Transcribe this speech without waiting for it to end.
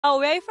Oh,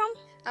 where are you from?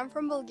 I'm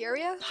from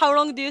Bulgaria. How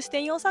long do you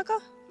stay in Osaka?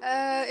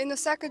 In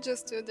Osaka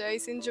just 2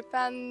 days. In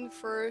Japan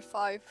for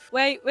 5.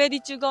 Where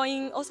did you go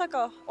in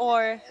Osaka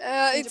or?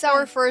 It's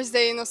our first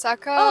day in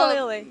Osaka. Oh,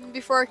 really?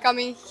 Before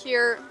coming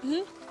here,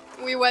 Mhm.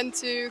 we went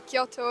to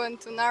Kyoto and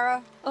to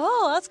Nara.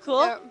 Oh, that's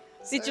cool. Yeah,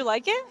 Did so- you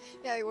like it?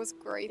 Yeah, it was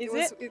great.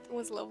 Is It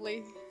was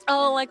lovely.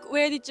 Oh, like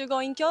where did you go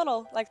in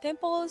Kyoto? Like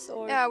temples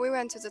or? Yeah, we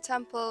went to the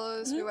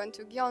temples. We went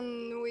to Gyeon.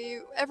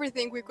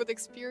 Everything we could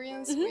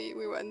experience.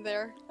 We went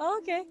there. Oh,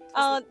 okay.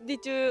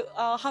 Did you?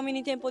 How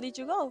many temples did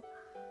you go?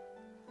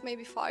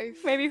 Maybe 5.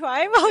 Maybe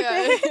 5.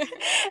 Okay.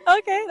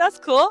 Okay, that's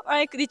cool.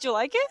 Like, did you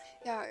like it?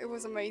 Yeah, it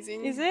was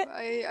amazing. Is it?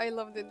 I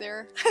loved it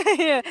there.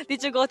 Yeah. Did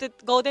you go to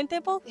Golden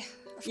Temple?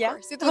 Of Yeah?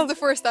 course, it was the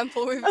first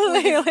temple we've Oh,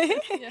 visited. really?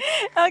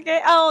 Yeah. Okay.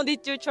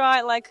 Did you try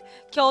like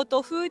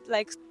Kyoto food,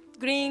 like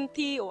green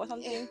tea or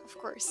something? Yeah, of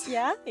course.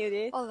 Yeah, you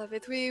did. All of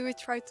it. We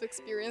tried to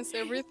experience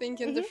everything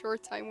in the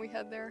short time we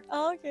had there.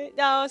 Oh, okay.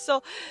 So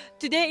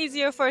today is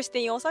your first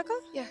day in Osaka?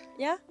 Yeah.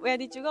 Yeah. Where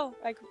did you go?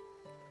 Like.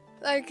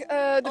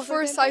 The Also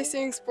first temple?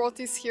 sightseeing spot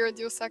is here at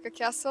the Osaka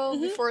Castle.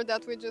 Before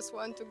that, we just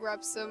went to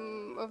grab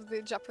some of the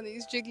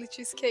Japanese jiggly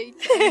cheesecake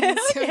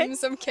and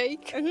some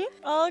cake.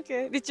 Oh,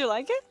 okay. Did you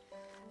like it?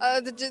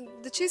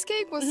 The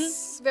cheesecake was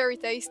very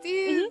tasty.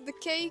 The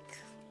cake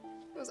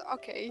was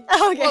okay.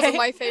 Okay. It wasn't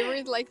my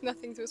favorite, like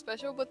nothing too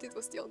special, but it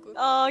was still good.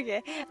 Oh,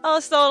 okay. Oh,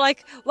 so like,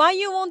 why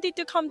you wanted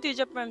to come to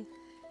Japan?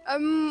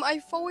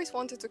 I've always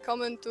wanted to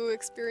come and to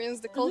experience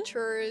the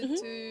culture,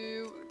 to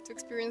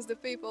experience the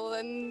people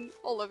and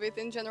all of it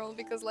in general,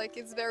 because like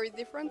it's very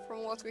different from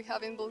what we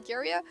have in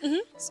Bulgaria.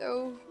 So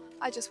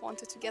I just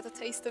wanted to get a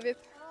taste of it.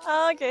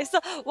 Oh, okay. So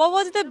what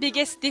was the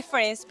biggest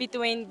difference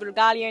between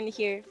Bulgaria and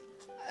here?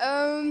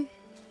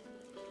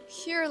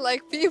 Here,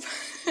 like people,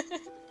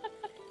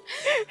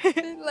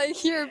 like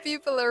here,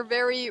 people are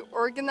very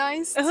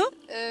organized.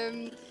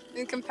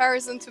 In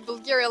comparison to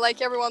Bulgaria,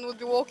 like everyone would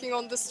be walking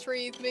on the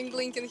street,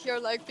 mingling, and here,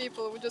 like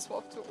people would just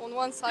walk on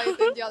one side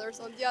and the others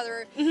on the other.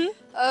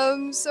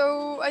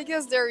 So I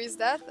guess there is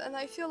that, and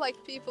I feel like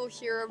people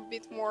here are a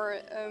bit more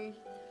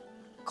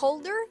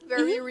colder,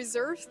 very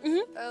reserved.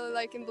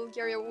 Like in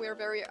Bulgaria, we're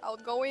very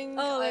outgoing.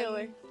 Oh,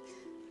 really?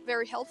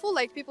 Very helpful.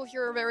 Like people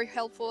here are very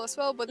helpful as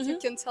well, but you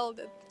can tell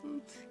that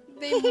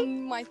they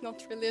might not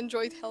really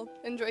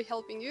enjoy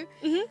helping you.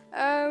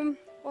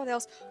 What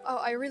else? Oh,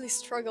 I really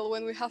struggle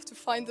when we have to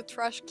find the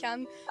trash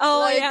can.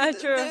 Oh, Like, yeah,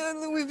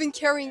 true. We've been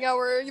carrying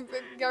our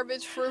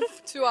garbage for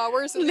 2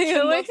 hours and we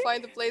Really? cannot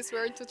find a place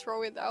where to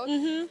throw it out.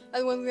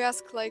 And when we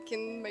ask, like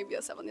in maybe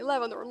a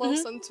 7-Eleven or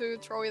Lawson to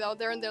throw it out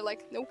there, and they're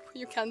like, "Nope,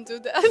 you can't do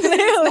that.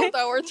 It's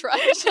not our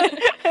trash."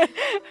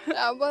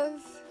 Yeah, but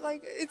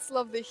like it's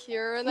lovely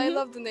here, and I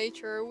love the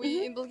nature.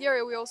 In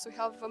Bulgaria we also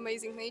have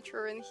amazing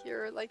nature, and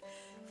here like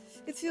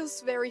it feels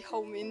very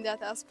home in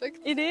that aspect.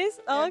 It is?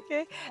 Oh,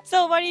 okay. So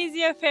what is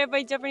your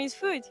favorite Japanese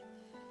food?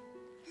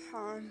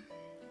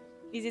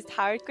 Is it a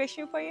hard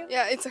question for you?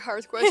 Yeah, it's a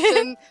hard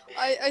question.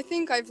 I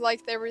think I've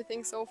liked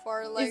everything so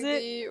far, like Is it?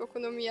 the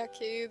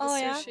okonomiyaki, the Oh,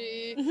 yeah?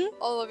 sushi,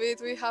 all of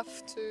it. We have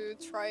to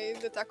try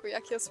the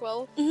takoyaki as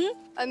well,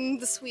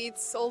 and the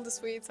sweets, all the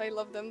sweets. I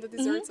love them. The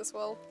desserts as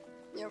well.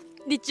 Yeah.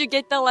 Did you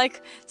get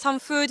some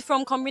food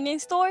from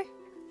convenience store?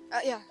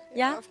 Yeah.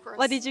 Yeah? Of course.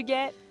 What did you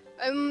get?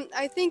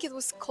 I think it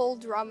was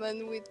cold ramen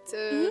with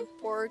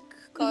pork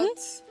cut.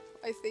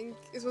 I think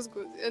it was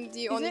good, and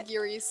the Is it?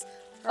 onigiris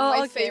are Oh,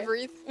 my okay.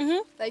 favorite.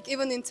 Like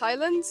even in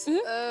Thailand,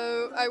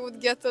 I would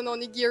get an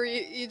onigiri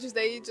each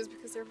day just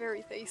because they're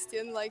very tasty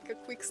and like a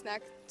quick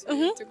snack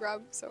to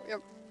grab. So yeah.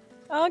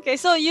 Okay,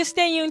 so you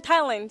stay in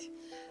Thailand?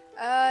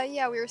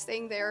 Yeah, we were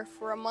staying there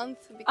for a month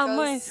because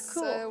month,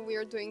 cool. We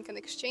are doing an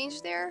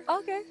exchange there.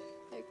 Okay.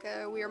 Like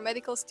we are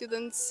medical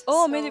students.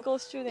 Oh, so, medical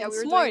students. Yeah, we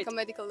were Smart. doing a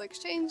medical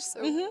exchange. So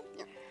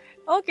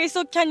yeah. Okay, so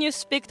can you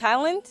speak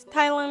Thailand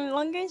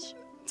language?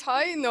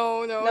 Thai? No,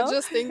 No?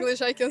 just English.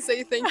 I can say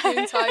thank you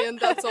in Thai and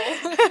that's all.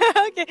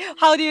 Okay,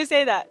 how do you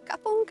say that?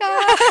 Kapunka!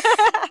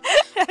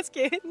 That's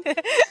cute.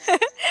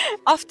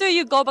 After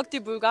you go back to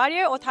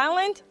Bulgaria or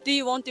Thailand, do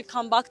you want to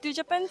come back to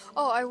Japan?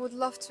 Oh, I would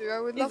love to. I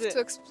would Is love it? to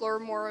explore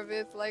more of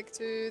it, like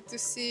to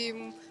see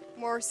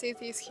more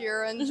cities here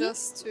and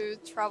just to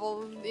travel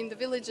in the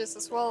villages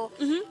as well.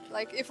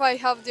 Like if I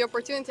have the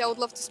opportunity, I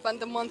would love to spend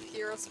a month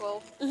here as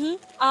well.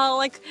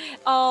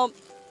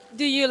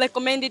 Do you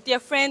recommend it to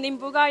your friend in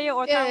Bulgaria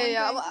or Thailand?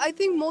 Yeah. I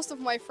think most of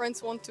my friends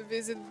want to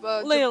visit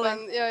Really? Japan.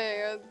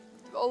 Yeah.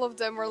 All of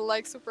them are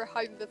like super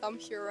hyped that I'm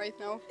here right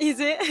now. Is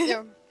it?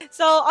 Yeah.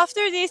 So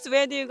after this,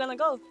 where do you gonna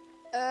go?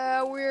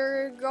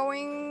 We're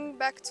going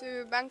back to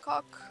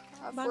Bangkok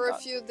for a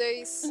Bangkok. few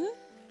days,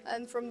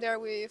 and from there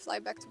we fly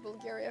back to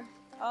Bulgaria.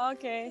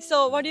 Okay, so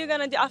what are you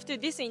gonna do after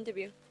this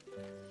interview?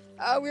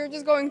 We're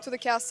just going to the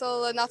castle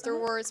and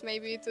afterwards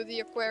maybe to the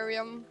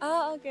aquarium.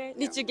 Oh, okay.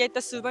 Did you get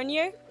the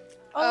souvenir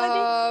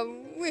already?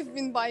 We've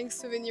been buying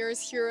souvenirs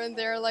here and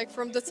there, like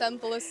from the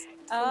temples,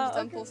 Okay.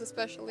 temples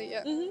especially.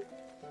 Yeah.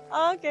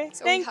 Okay.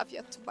 So we have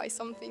yet to buy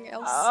something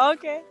else.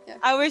 Okay. Yeah.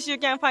 I wish you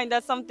can find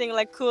that something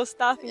like cool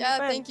stuff in Yeah,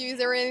 Japan. thank you. Is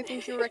there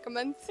anything you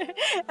recommend?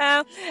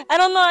 I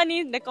don't know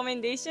any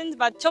recommendations,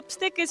 but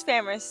chopstick is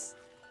famous.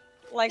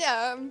 Like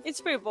Yeah, it's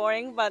pretty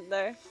boring, but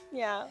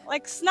yeah,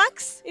 like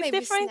snacks is maybe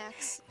different.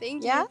 snacks.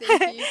 Thank Yeah. you.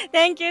 Thank you.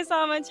 Thank you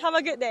so much. Have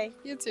a good day.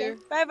 You too.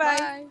 Bye bye.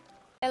 Bye.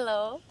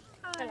 Hello.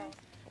 Hello,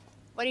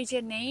 What is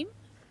your name?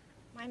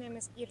 my name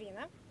is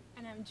Irina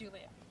and I'm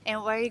Julia.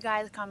 And where are you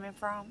guys coming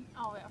from?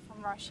 Oh, we are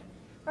from Russia.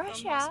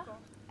 Russia.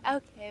 From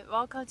Okay,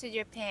 welcome to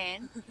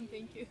Japan. Moscow.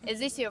 Thank you. Is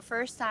this your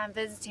first time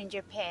visiting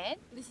Japan?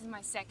 This is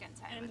my second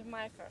time. And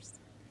my first.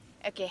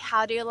 Okay,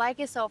 how do you like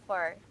it so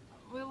far?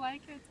 We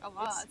like it a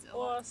lot. It's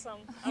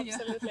awesome,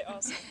 absolutely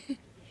awesome.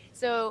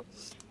 So,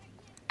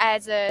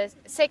 as a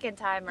second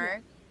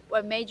timer,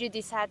 what made you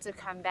decide to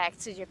come back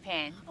to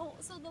Japan? Oh,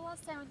 so the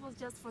last time it was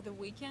just for the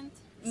weekend.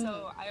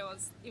 So I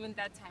was, even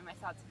that time I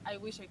thought, I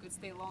wish I could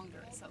stay longer.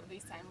 So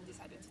this time we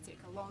decided to take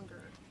a longer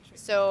trip.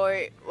 So,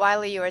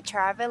 while you were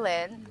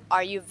traveling,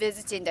 are you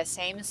visiting the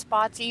same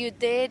spots you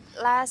did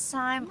last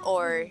time,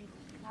 or?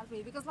 Not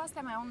really, because last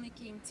time I only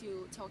came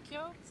to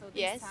Tokyo. So this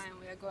Yes. time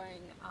we are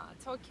going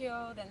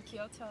Tokyo, then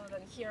Kyoto,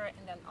 then here,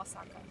 and then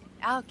Osaka.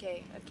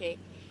 Okay, okay.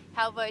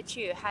 How about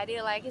you? How do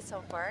you like it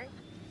so far?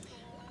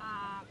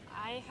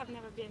 I have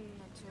never been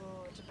to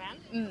Japan,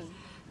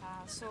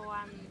 so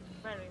I'm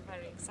very,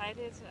 very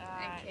excited.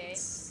 Okay.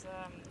 It's,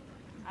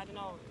 I don't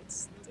know,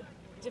 it's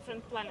a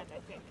different planet, I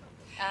think.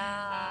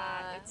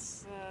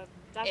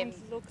 It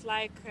doesn't look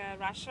like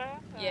Russia.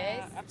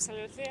 Yes.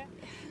 Absolutely.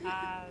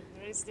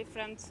 There is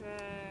different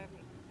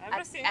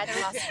everything.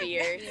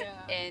 Atmosphere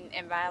Yeah. and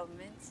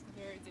environment.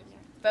 Very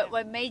different. But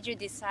what made you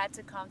decide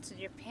to come to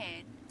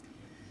Japan?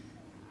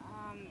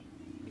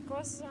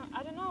 Because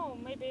I don't know,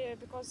 maybe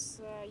because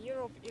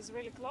Europe is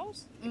really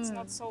close, it's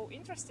not so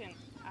interesting.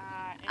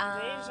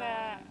 And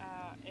Asia,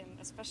 and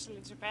especially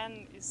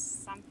Japan, is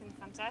something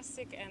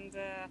fantastic and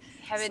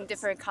Having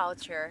different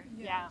culture.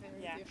 yeah,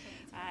 very yeah,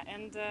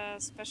 different.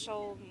 and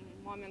special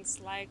moments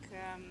like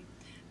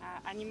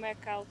anime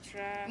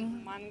culture,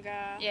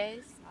 manga. Yes.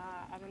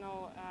 I don't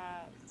know,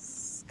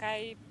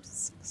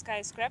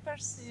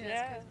 skyscrapers. Yeah,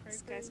 Yeah, skyscrapers.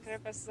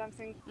 skyscrapers,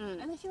 something.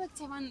 And I feel like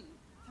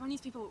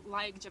Taiwanese people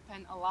like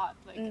Japan a lot.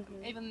 Like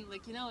even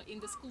like in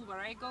the school where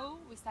I go,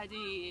 we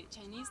study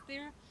Chinese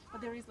there,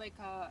 but there is like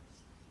a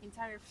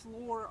entire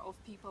floor of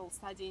people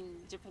studying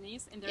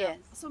Japanese, and there are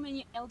so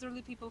many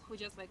elderly people who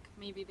just like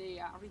maybe they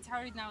are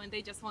retired now and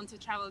they just want to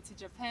travel to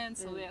Japan,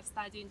 so they are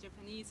studying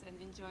Japanese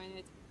and enjoying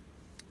it.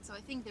 So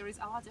I think there is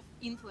a lot of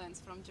influence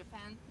from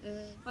Japan,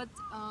 but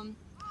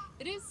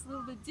it is a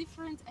little bit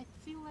different. I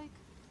feel like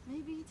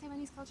maybe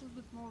Taiwanese culture is a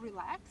bit more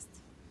relaxed.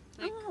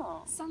 Like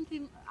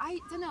something, I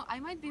don't know, I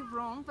might be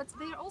wrong, but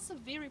they are also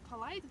very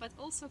polite, but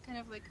also kind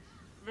of like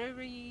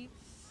very,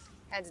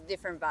 Has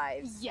different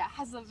vibes. yeah,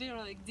 has a very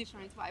like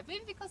different vibe.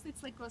 Maybe because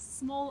it's like a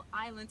small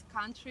island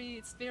country,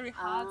 it's very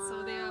hot,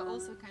 so they are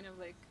also kind of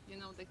like,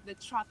 like the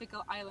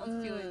tropical island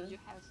feeling. You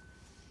have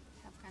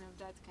kind of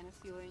that kind of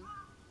feeling.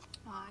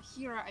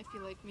 Here I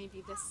feel like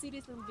maybe the city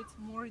is a little bit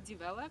more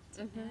developed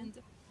and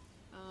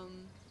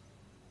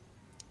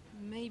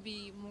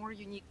maybe more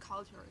unique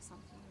culture or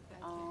something like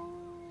that.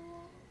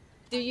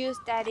 Do you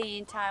study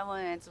in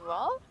Taiwan as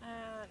well?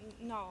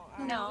 No.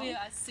 No. We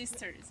are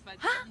sisters, but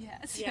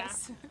yes, Yeah,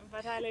 yes.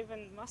 but I live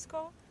in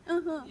Moscow. Yeah,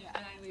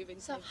 and I live in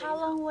So Taipei. how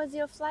long was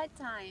your flight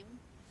time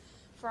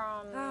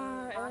from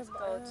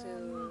Moscow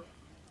to?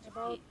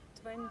 About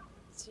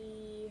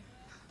 20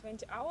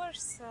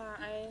 hours.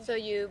 So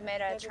you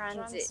made a had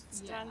transit.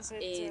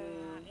 transit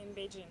in- in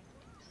Beijing.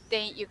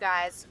 Then you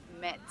guys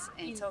met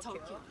in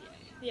Tokyo.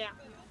 Yeah.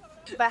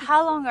 But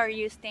how long are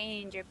you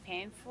staying in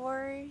Japan for?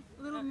 A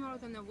little more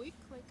than a week,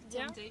 like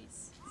 10 Yeah.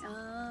 days.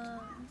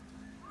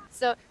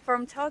 So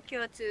from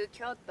Tokyo to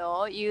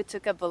Kyoto, you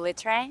took a bullet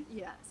train.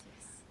 Yes,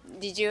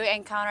 Did you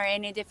encounter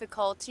any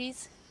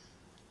difficulties?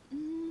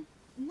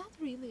 Not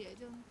really, I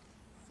don't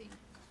think.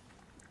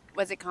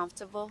 Was it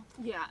comfortable?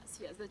 Yes,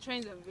 the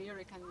trains are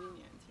very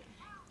convenient here.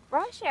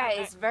 Russia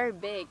is very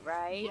big,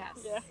 right? Yes.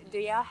 Yeah. Do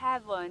y'all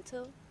have one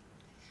too?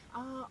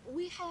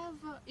 We have,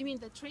 you mean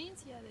the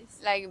trains? Yeah,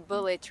 Like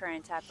bullet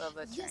train type of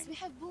a train? yes, we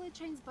have bullet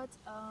trains, but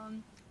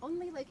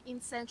only like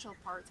in central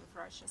parts of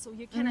Russia. So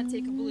you cannot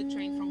take a bullet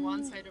train from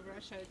one side of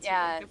Russia to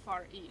Yeah. like, the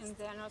far east. And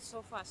they're not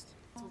so fast.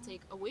 It will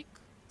take a week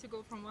to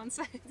go from one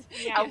side.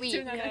 A week. to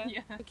another.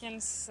 Yeah. You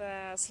can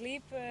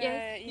sleep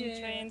Yes. in Yeah.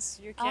 trains.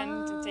 You can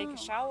take a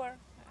shower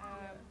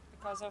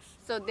because of.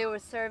 So they will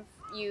serve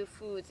you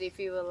foods if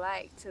you would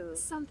like to.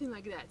 Something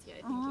like that, yeah,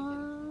 I think you can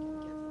get from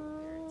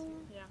there too.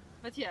 Yeah.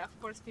 But yeah, of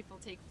course people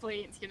take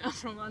planes,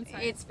 from one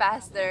side. It's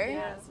faster.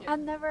 Yes, yes. I've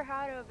never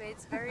heard of it.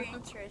 It's very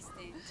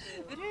interesting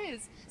too. It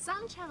is.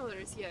 Some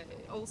travelers,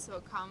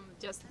 also come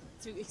just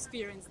to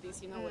experience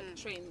this, like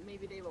train.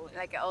 Maybe they will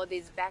Like all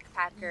these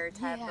backpacker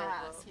type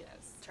yes, of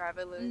yes.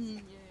 travelers.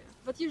 Yeah.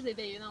 But usually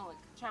they, like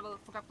travel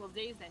for a couple of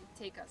days, then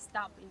take a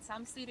stop in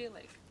some city,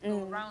 like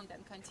go around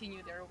and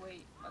continue their way,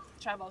 but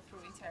travel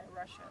through entire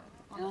Russia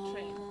on a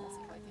train.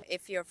 Basically.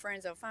 If you're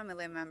friends or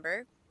family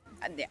member,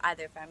 the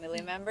other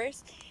family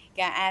members,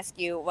 can ask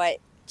you what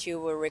you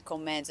would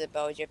recommend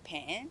about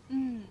Japan,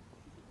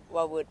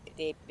 what would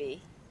it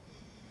be?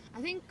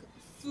 I think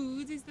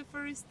food is the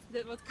first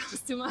that what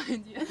comes to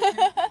mind, yeah.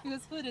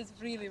 Because food is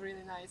really,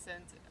 really nice,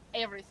 and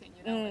everything,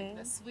 you know, like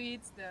the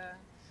sweets, the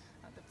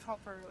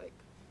proper like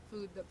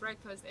food, the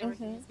breakfast,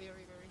 everything is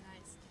very, very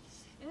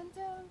nice. And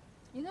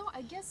you know,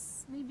 I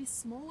guess maybe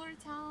smaller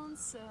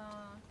towns,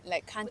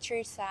 Like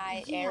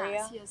countryside yes,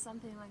 area? yes,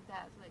 something like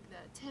that. Like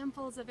the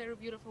temples are very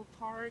beautiful,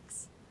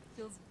 parks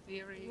feels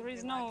very. There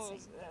is relaxing.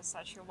 no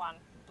such a one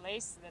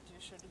place that you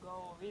should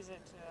go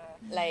visit.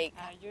 Like,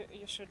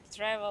 You should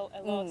travel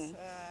a lot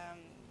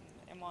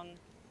among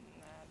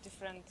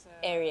different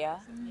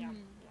area? Yeah.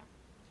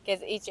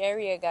 because each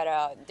area got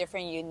a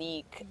different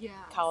unique Yeah,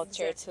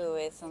 culture exactly. to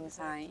it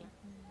sometimes.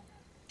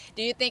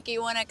 Do you think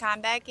you want to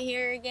come back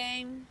here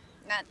again?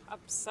 Not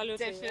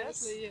Absolutely,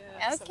 yes. Definitely,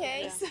 yeah. okay.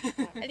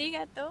 Yeah.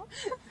 Arigato.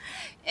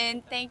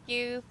 And thank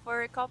you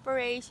for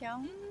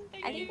cooperation.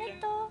 Thank you.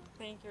 Arigato.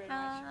 Thank you very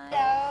much.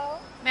 Hello.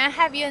 May I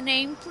have your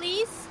name,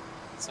 please?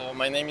 So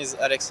my name is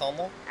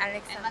Alexandre.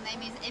 Alexander. My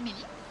name is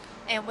Emily.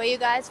 And where you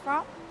guys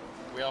from?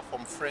 We are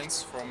from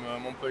France, from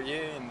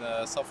Montpellier in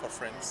the south of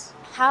France.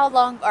 How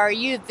long are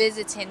you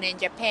visiting in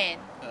Japan?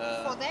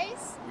 4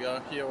 days. We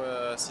are here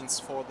since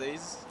 4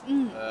 days.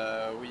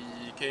 We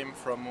came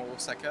from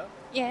Osaka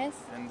Yes.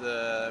 and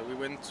we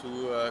went to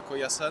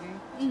Koyasan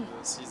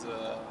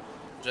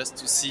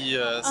to see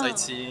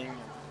sightseeing.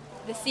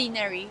 The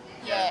scenery.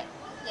 Yeah.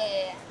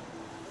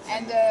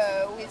 And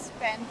we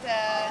spent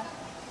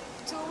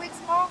 2 weeks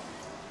more.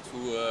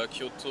 To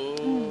Kyoto,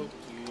 to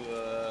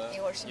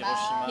Hiroshima.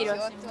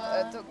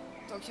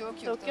 Tokyo.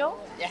 Tokyo?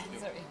 Yeah,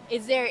 sorry.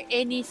 Is there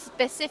any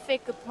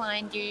specific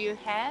plan do you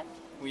have?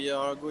 We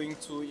are going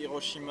to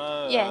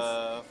Hiroshima Yes.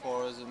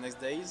 for the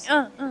next days.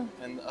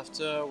 And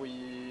after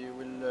we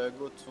will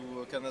go to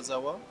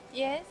Kanazawa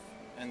Yes.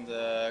 and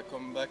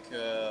come back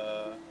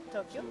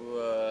Tokyo.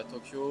 to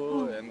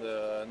Tokyo and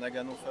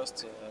Nagano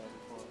first.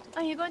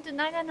 Are you going to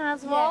Nagano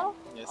as well?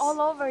 Yes. All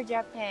over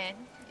Japan.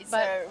 It's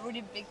But- a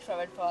really big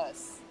travel for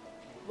us.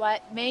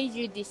 What made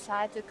you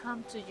decide to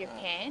come to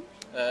Japan?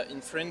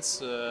 In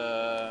France,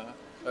 a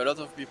lot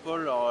of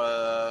people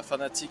are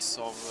fanatics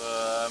of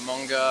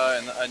manga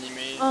and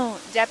anime. Oh,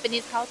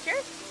 Japanese culture?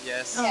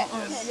 Yes, Yeah.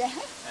 yes.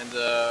 Yeah. And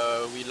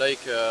we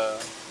like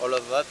all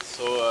of that,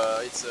 so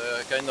it's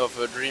a kind of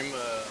a dream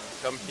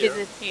come here.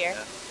 Visit here.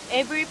 Yeah.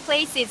 Every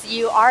places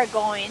you are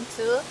going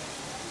to,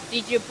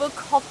 did you book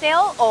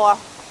hotel or?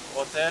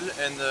 Hotel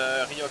and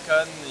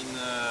ryokan in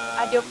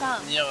ryokan.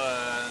 near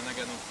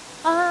Nagano.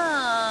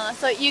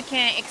 So you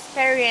can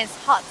experience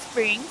hot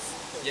springs,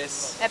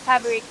 Yes. a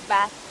public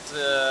bath.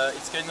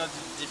 It's kind of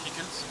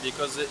difficult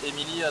because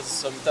Emily has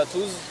some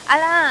tattoos.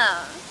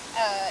 Ala,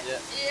 Yeah.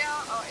 Here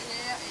or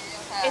here.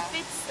 if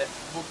it's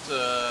Booked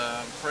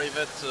a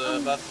private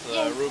bath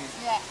Yes. room.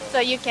 Yeah. so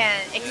you can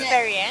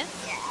experience.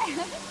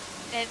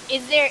 And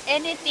is there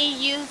anything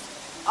you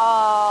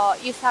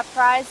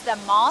surprised the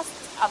most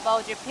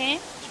about Japan?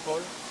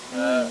 People,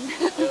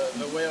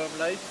 the way of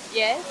life.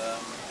 Yes.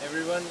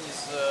 Everyone is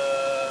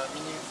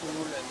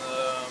meaningful and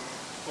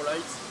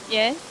polite.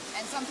 Yes.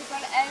 And some people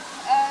help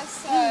us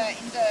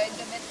in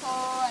the metro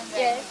and the,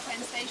 Yes. in the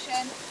train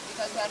station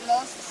because we're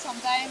lost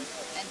sometimes,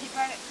 and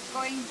people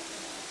going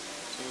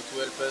To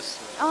help us.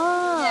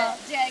 Oh.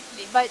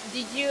 directly. But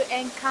did you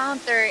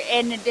encounter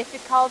any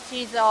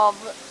difficulties of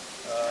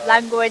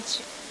language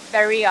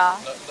barrier?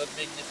 Not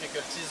big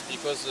difficulties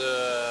because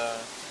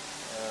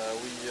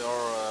we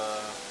are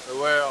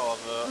aware of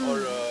all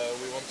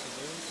we want to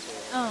do, so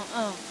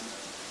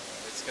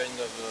it's kind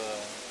of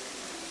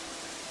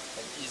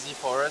easy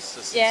for us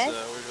since Yes.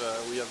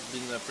 we have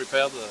been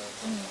prepared for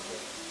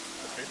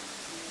the trip.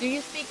 Do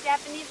you speak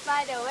Japanese,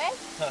 by the way?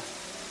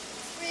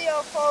 3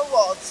 or 4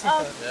 words.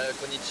 Oh. Yeah,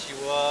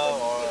 konnichiwa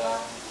or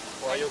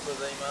ohayou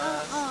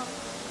gozaimasu.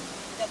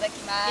 いただき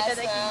ます。いた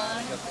だきま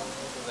す。 Arigatou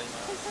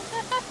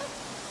gozaimasu.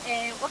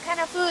 And what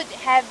kind of food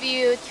have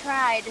you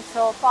tried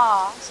so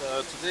far? So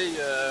today we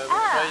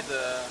Ah. tried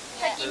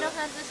Saki no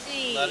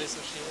hazushi, nari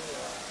sushi,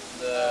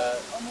 the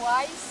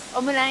Omurice,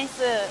 オムライ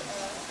ス。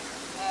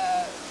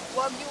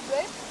 wagyu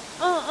beef.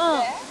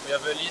 Yeah. we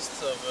have a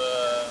list of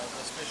the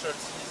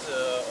specialties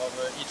of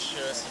each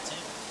city.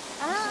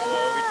 So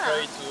we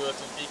try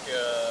to pick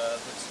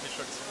the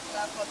specialty.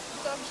 For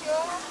Tokyo,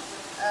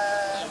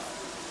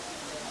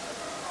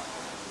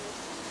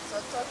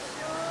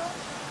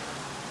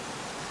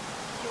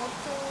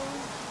 Kyoto,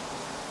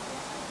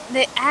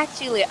 They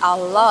actually a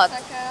lot.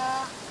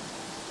 Osaka,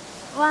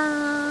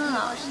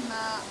 Wow.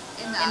 Hiroshima,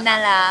 And and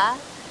Nara.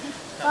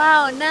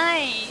 Wow,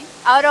 nice.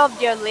 Out of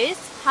your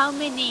list, how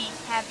many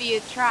have you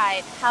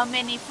tried? How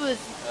many foods?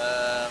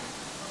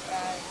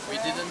 We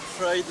didn't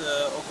try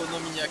the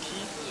okonomiyaki.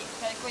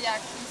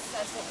 Takoyaki,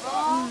 ça c'est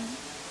bon.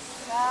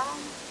 Ça,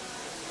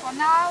 for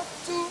now,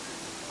 2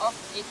 of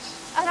each.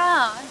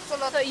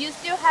 So you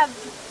still have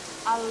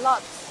a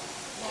lot.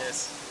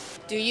 Yes.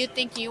 Do you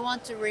think you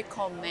want to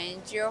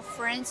recommend your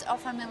friends or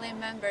family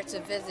members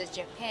to visit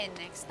Japan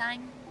next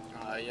time?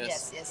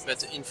 Yes. Yes.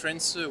 But in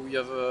France, we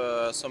have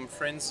some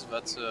friends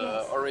that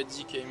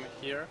already came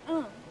here.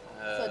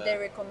 So they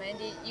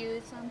recommended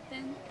you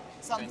something?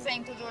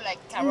 Something to do like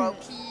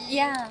karaoke,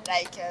 Yeah.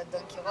 like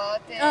Don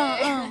Quixote,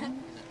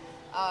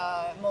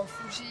 Mont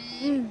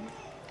Fuji,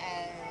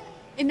 and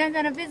You're not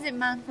gonna visit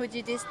Mount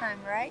Fuji this time,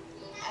 right?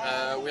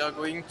 We are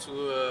going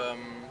to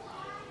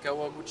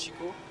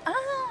Kawaguchiko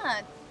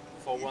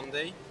for one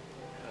day.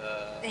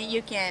 Then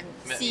you can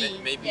see.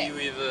 Maybe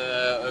with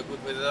a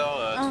good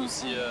weather to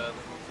see the Mont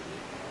Fuji.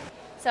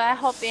 So I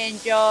hope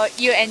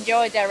you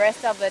enjoy the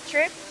rest of the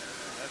trip.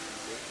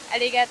 あ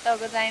りがとう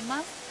ござい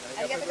ます。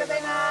ありがとうござ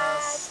いま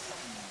す。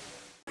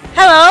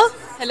 Hello.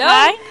 Hello.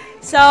 Hi.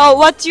 So,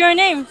 what's your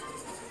name?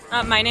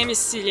 My name is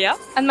Celia.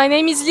 And my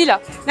name is Lila.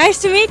 Nice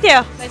to meet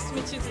you. Nice to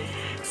meet you too.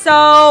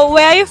 So,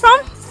 where are you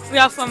from? We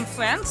are from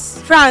France.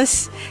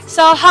 France.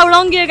 So, how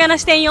long you gonna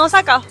stay in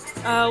Osaka?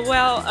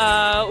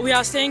 We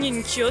are staying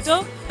in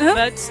Kyoto,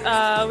 but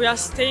we are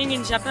staying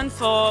in Japan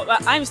for.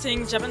 I'm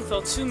staying in Japan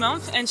for 2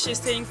 months, and she's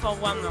staying for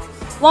 1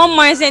 month. 1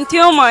 month and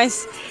 2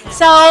 months.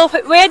 So,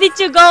 where did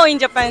you go in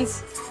Japan?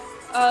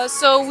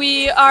 So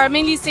we are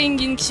mainly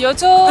staying in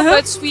Kyoto,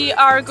 but we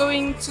are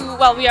going to,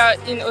 we are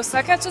in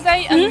Osaka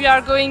today, and we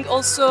are going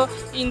also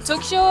in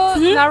Tokyo,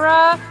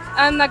 Nara,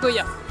 and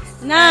Nagoya.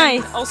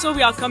 Nice. And also,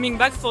 we are coming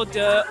back for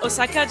the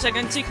Osaka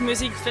Gigantic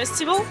Music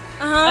Festival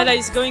that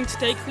is going to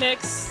take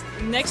place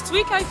next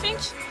week, I think.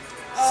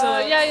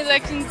 Yeah,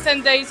 like in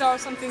 10 days or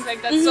something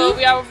like that. So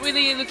we are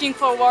really looking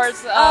forward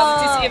to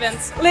this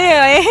event.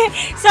 Really?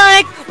 So,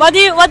 like, what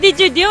did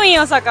you do in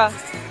Osaka?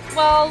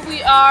 Well,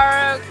 we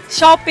are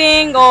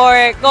Shopping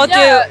or go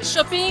to?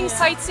 shopping,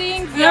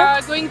 sightseeing. We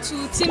are going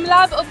to Team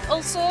Lab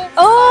also.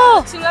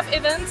 Oh. Team Lab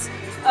events.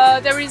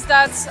 There is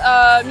that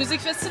music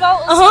festival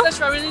also that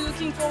we are really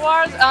looking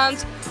forward,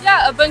 and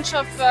yeah, a bunch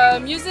of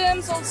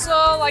museums also.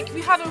 Like,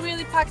 we have a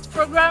really packed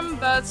program,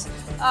 but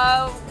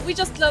we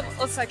just love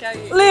Osaka.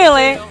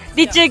 Really? So,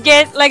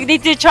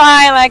 Did you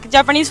try like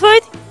Japanese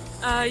food?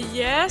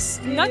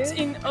 Yes, not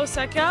in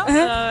Osaka.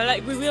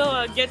 Like, we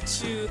will get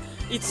to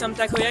eat some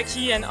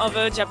takoyaki and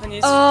other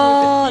Japanese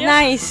food here,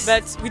 nice.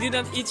 but we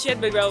didn't eat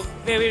yet, but we are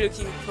very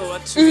looking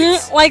forward to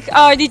it. Like,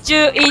 did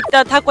you eat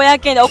the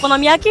takoyaki and the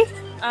okonomiyaki?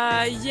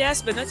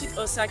 Yes, but not in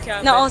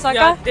Osaka. No, but Osaka? We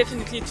are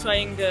definitely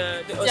trying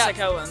the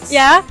Osaka ones.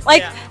 Yeah.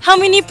 Like, Yeah. how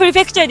many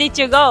prefecture did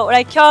you go?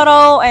 Like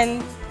Kyoto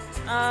and.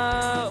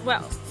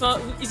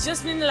 It's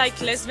just been like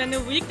less than a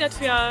week that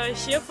we are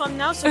here from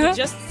now, so we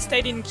just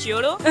stayed in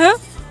Kyoto.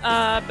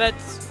 But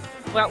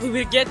we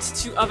will get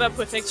to other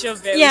prefecture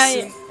very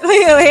soon. Yeah.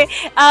 Really?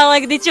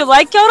 Like, did you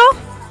like Kyoto?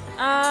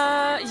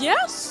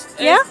 Yes.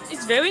 Yeah?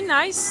 It's very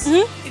nice.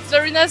 it's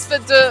very nice,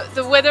 but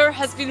the weather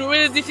has been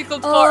really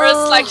difficult for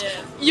us. Like,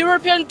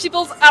 European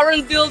people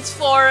aren't built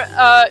for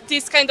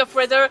this kind of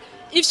weather.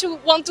 If you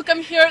want to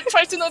come here,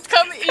 try to not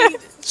come in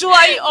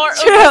July or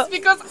August,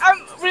 because I'm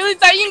really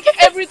dying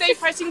every day,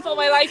 fighting for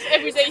my life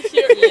every day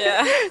here.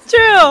 Yeah.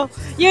 True.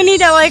 You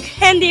need a like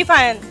handy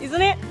fan,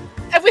 isn't it?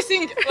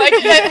 Everything, like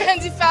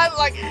handy fan,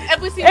 like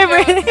everything.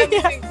 Everything.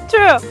 Yeah.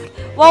 True.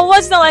 What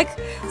was the like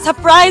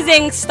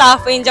surprising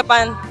stuff in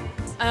Japan?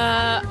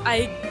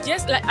 I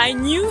guess like I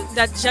knew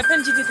that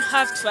Japan didn't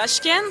have trash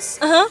cans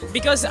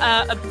because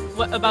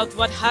about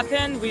what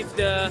happened with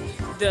the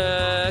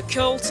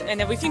cult and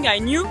everything I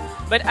knew,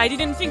 but I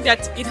didn't think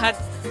that it had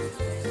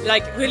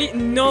like really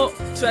no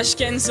trash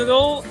cans at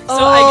all.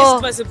 So I guess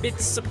it was a bit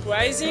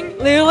surprising.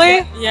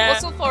 Really? Yeah.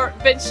 Also for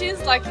benches,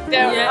 like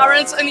there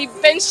aren't any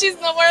benches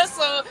nowhere.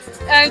 So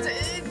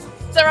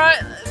there are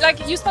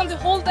like you spend the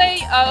whole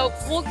day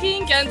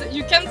walking and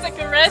you can't take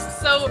a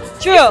rest. So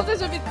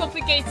it's a bit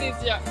complicated.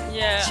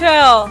 Yeah.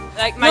 True.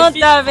 Like my Not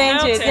feet that hurt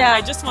benches, and yeah.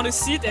 I just want to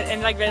sit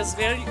and like there's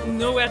very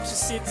nowhere to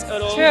sit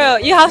at all. True.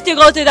 You have to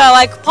go to the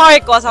like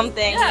park or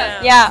something.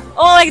 Yeah. Yeah.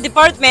 Or like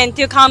department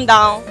to calm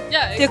down.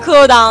 Yeah. To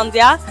cool down.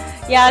 Yeah.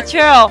 Yeah.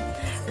 True.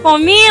 For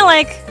me,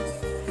 like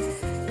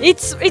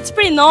it's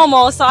pretty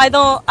normal. So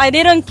I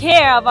didn't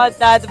care about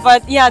that.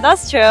 But yeah,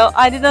 that's true.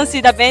 I didn't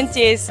see the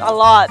benches a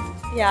lot.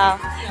 Yeah.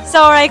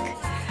 So like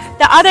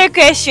the other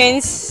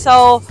questions.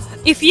 So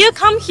if you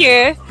come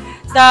here,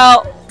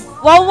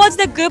 what was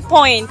the good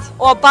point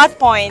or bad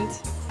point?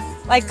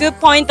 Like good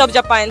point of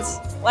Japan's,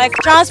 like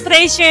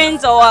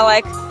transportations or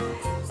like.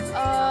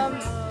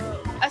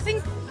 I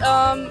think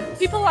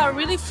people are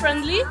really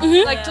friendly,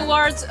 like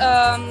towards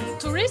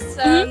tourists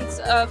and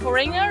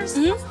foreigners.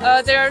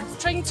 They are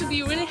trying to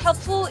be really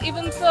helpful,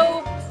 even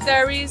though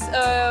there is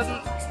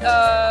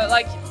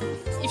like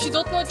if you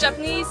don't know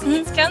Japanese,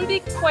 it can be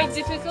quite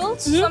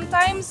difficult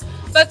sometimes.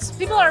 But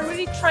people are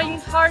really trying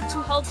hard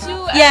to help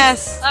you. And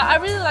Yes. I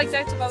really like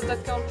that about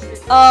that country.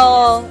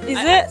 Oh, is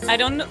it? I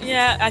don't know.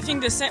 Yeah, I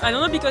think the same. I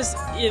don't know because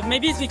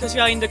maybe it's because we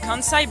are in the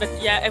Kansai, but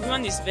yeah,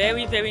 everyone is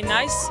very, very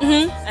nice.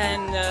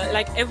 And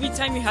like every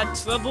time we had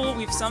trouble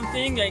with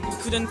something, like we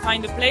couldn't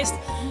find a place,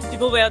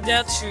 people were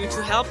there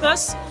to help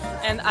us.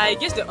 And I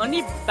guess the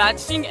only bad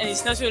thing, and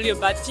it's not really a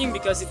bad thing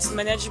because it's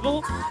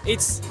manageable,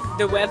 it's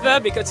the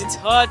weather because it's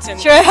hot and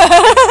Sure.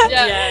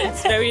 yeah,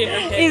 it's very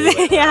okay. Is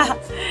it? Yeah.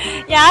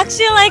 Yeah,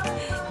 actually, like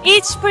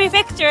each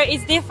prefecture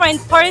is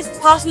different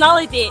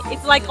personality.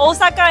 It's like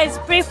Osaka is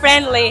pretty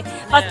friendly,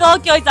 but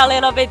Tokyo is a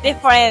little bit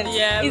different.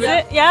 Yeah, Is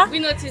it? Yeah. We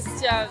noticed,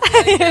 yeah.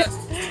 Like,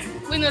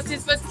 we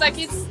noticed, but like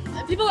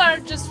people are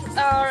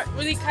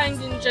really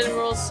kind in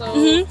general.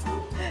 So.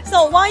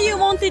 So why you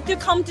wanted to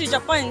come to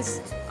Japan?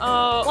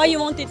 Why you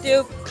wanted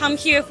to come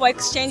here for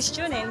exchange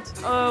student?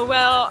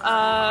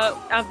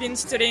 I've been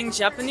studying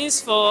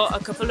Japanese for a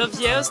couple of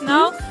years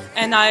now,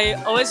 and I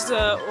always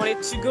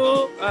wanted to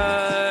go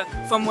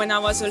from when I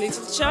was a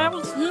little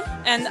child,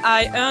 and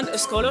I earned a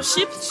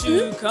scholarship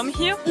to come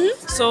here.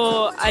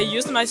 So I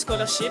used my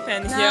scholarship,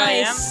 and here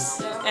I am.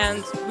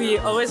 And we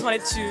always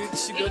wanted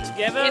to go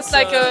together. It's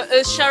like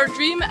a shared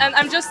dream, and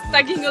I'm just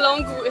tagging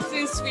along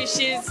since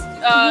she's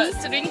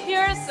studying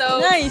here. So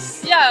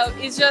Nice. yeah,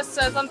 it's just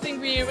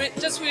something we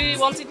really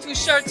wanted to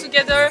share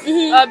together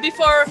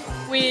before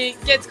we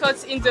get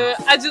caught in the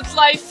adult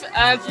life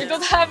and we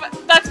don't have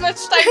that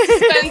much time to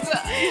spend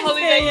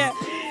holidays. Yeah.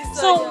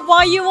 So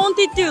why you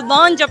wanted to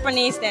learn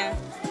Japanese then?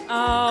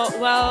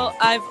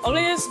 I've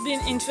always been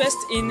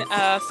interested in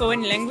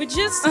foreign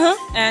languages,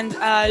 and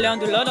I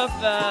learned a lot of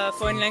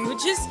foreign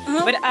languages,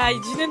 but I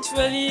didn't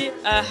really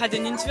had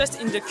an interest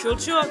in the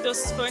culture of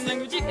those foreign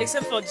languages,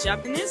 except for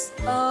Japanese,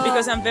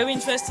 because I'm very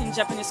interested in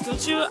Japanese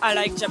culture. I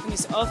like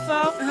Japanese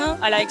author,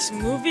 I like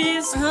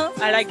movies,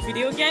 I like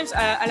video games,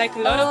 I like a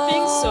lot of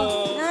things.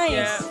 So nice.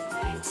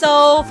 Yeah.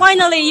 So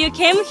finally you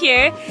came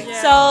here.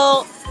 Yeah.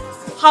 So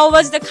how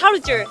was the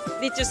culture?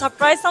 Did you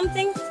surprise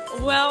something?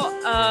 Well,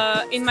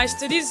 in my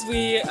studies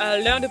we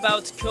learned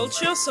about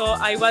culture, so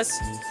I was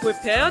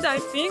prepared, I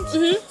think.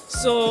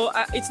 So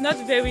it's not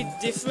very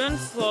different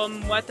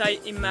from what I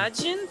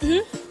imagined,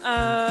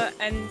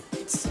 and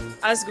it's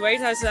as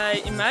great as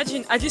I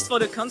imagined, at least for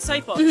the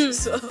Kansai part.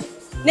 So.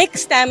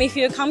 Next time if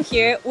you come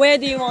here, where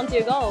do you want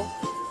to go?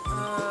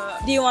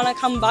 Do you want to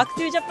come back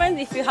to Japan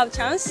if you have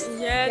chance?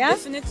 Yeah,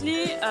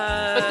 definitely.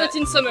 But not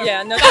in summer.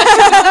 Yeah, not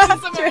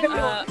in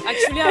summer.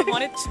 Actually, I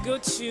wanted to go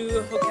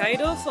to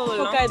Hokkaido for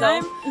a long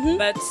time,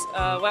 but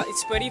well,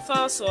 it's pretty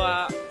far, so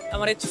I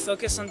wanted to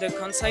focus on the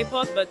Kansai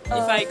part. But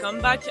if I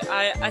come back,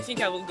 I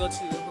think I will go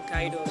to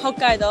Hokkaido.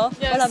 Hokkaido.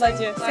 Yeah, what about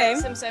you?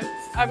 Same.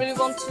 I really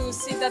want to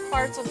see that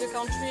part of the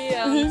country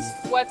and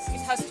what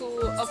it has to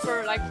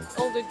offer, like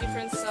all the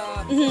difference.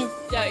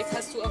 Yeah, it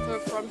has to offer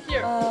from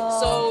here.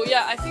 So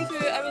yeah, I think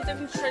I will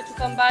definitely try to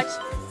come back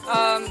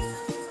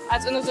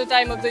at another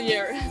time of the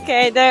year.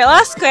 Okay, the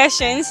last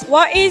questions.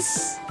 What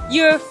is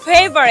your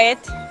favorite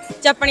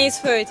Japanese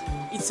food?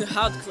 It's a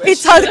hard question.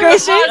 It's a hard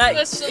question?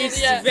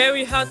 It's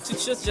very hard to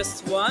choose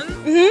just one.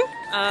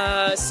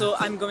 So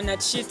I'm gonna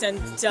cheat and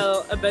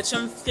tell a bunch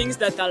of things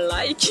that I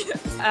like.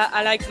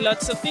 I like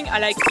lots of things. I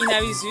like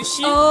inari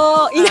sushi.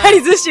 Oh, inari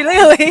sushi,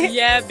 really?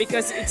 Yeah,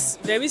 because it's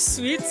very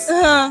sweet.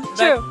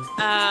 True.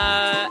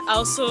 I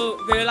also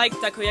very like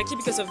takoyaki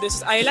because of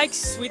this. I like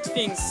sweet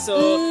things.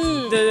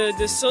 So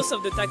the sauce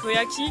of the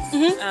takoyaki,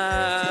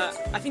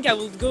 I think I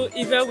would go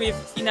either with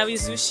inari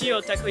sushi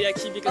or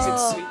takoyaki because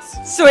it's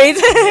sweet.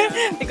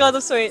 Sweet, because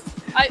of sweet.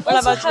 I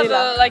also have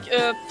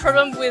a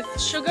problem with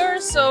sugar,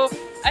 so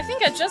I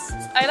think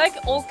I like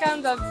all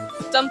kinds of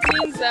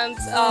dumplings and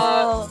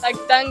like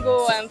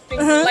dango and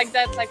things like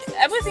that. Like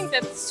everything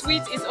that's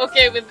sweet is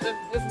okay with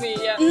me.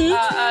 Yeah,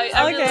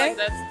 I really like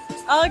that.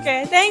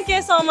 Okay, thank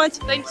you so much.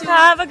 Thank you.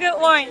 Have a good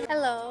one.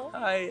 Hello.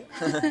 Hi.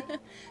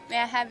 May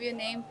I have your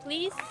name,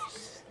 please?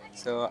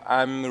 So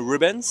I'm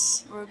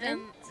Rubens.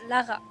 Ruben.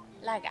 Lara.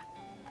 Laga.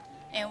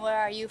 And where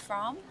are you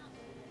from?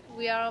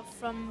 We are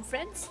from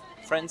France.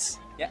 France.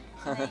 Yeah.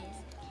 Nice.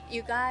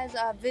 You guys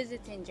are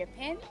visiting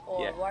Japan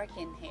or Yeah.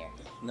 working here?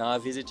 Now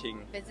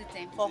visiting.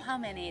 Visiting for how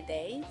many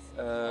days?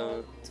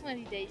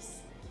 20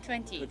 days.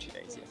 20. 20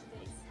 days.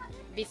 Yeah.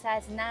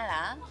 Besides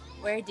Nara,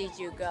 where did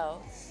you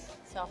go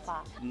so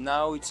far?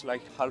 Now it's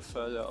like half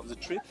of the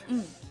trip.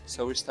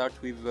 So we start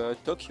with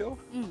Tokyo,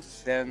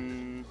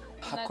 then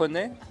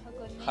Hakone,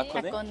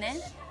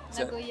 Hakone,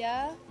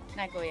 Nagoya,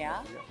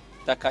 Nagoya,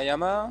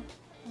 Takayama,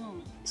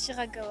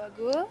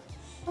 Shirakawa-go,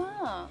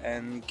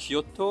 and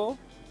Kyoto.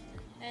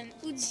 and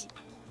Uji.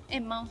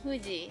 and Mount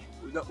Fuji.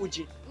 No,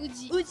 Uji.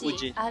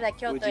 Uji. Ah, the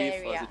Kyoto Uji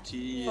area. for the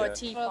tea. For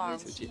tea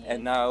farms.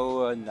 And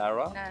now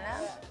Nara. Nara.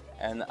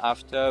 And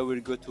after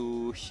we'll go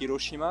to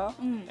Hiroshima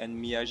and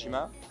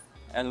Miyajima,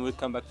 and we'll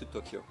come back to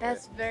Tokyo.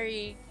 That's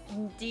very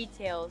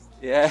detailed.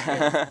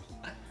 Yeah.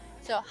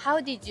 So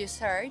how did you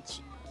search?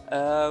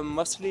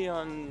 Mostly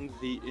on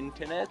the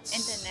internet.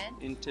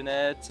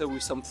 Internet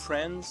with some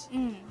friends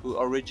who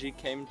already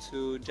came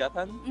to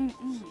Japan.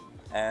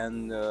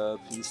 And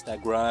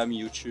Instagram,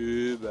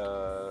 YouTube.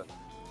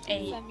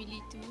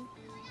 Family too.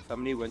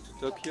 family went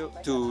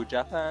to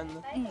Japan,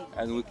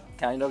 and we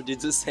kind of did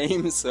the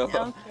same, so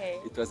okay.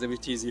 it was a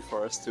bit easy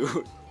for us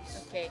to.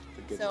 Okay,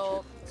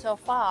 so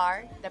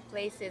far the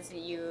places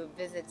you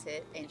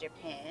visited in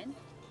Japan,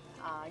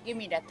 give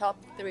me the top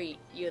 3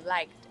 you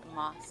liked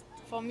most.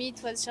 For me,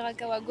 it was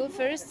Shirakawa. Go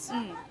first.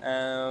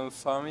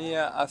 For me,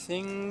 I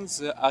think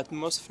the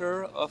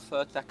atmosphere of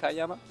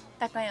Takayama.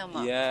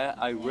 Takayama. Yeah,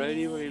 I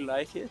really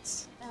like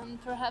it.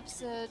 And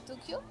perhaps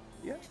Tokyo.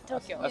 Yeah,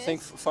 Tokyo. I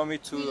think for me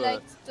too. We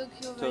liked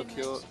Tokyo very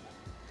much.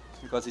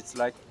 Because it's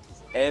like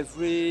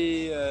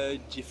every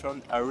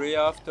different area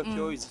of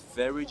Tokyo is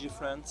very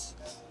different,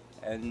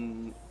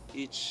 and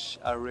each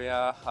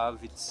area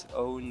have its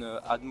own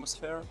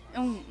atmosphere.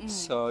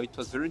 So it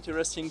was very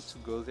interesting to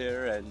go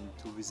there and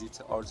to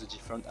visit all the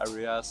different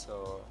areas.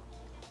 So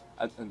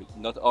I mean,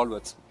 not all,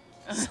 but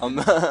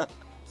some.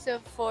 So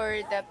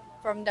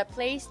from the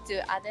place to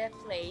other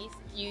place,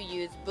 you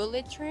use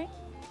bullet train,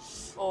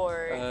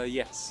 or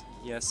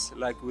Yes.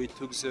 Like we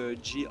took the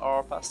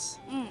GR pass.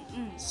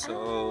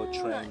 So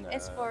train.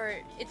 It's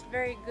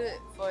very good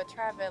for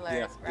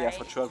travelers, right? Yeah,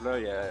 for traveler,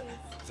 yeah,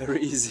 very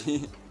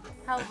easy.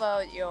 How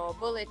about your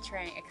bullet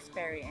train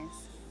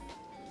experience?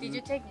 Did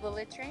you take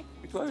bullet train?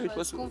 It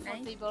was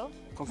comfortable.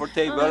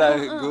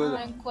 Good.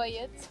 And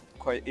quiet.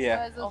 Quite,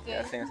 yeah. It was okay.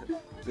 I think so.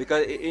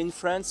 Because in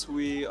France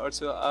we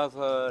also have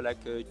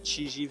like a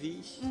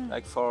TGV,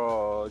 like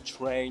for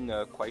train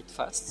quite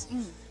fast.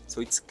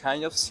 So it's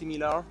kind of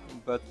similar,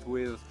 but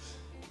with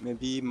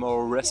maybe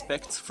more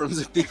respect from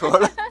the people,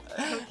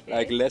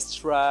 like less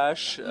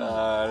trash,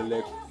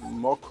 like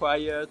more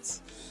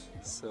quiet.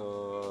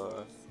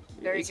 So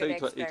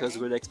it was a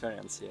good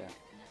experience, yeah.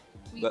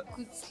 We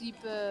could sleep.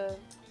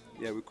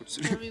 Yeah, we could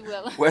sleep very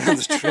well. well on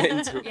the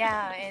train too.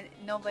 Yeah, and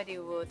nobody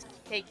would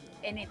take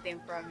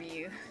anything from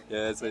you.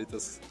 Yeah, so it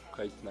was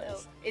quite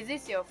nice. So, is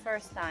this your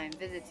first time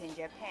visiting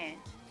Japan?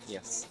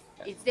 Yes.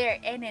 Is there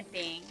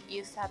anything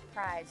you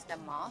surprised the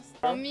most?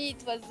 For me,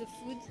 it was the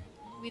food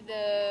with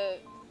the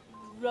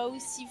raw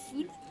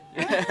seafood.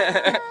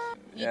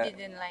 You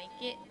didn't like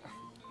it?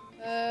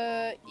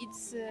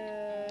 It's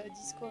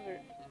discover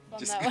for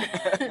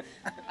now.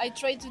 I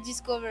tried to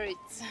discover it.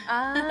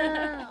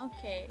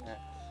 Okay.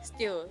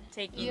 Still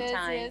taking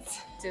time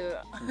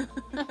to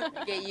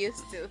get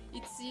used to.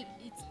 It's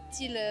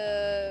still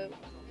a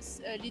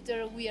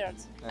little weird.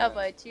 How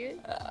about you?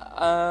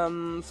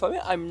 For me,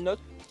 I'm not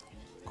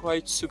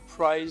quite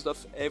surprised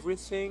of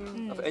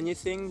everything, of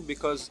anything,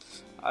 because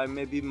I'm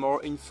maybe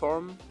more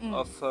informed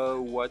of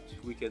what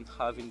we can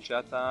have in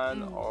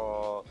Japan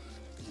or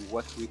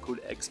what we could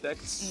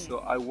expect. So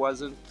I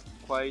wasn't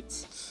quite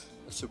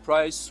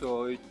surprised.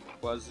 So it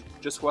was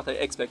just what I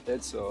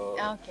expected. So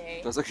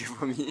it was okay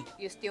for me.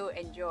 You still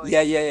enjoy?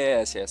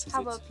 Yes.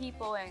 How about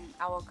people and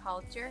our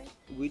culture?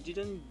 We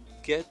didn't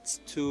get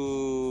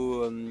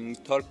to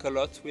talk a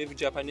lot with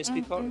Japanese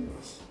people.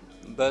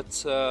 But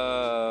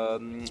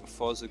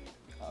for the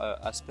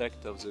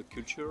aspect of the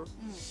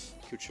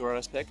cultural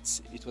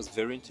aspects, it was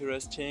very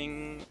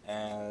interesting,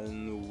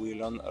 and we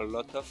learned a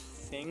lot of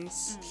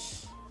things.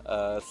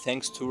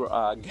 Thanks to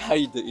our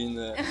guide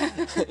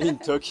in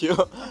Tokyo,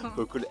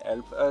 who could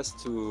help us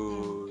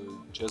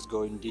to just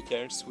go in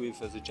details with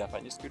the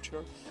Japanese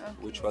culture,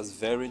 which was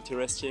very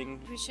interesting.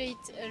 Appreciate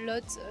a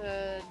lot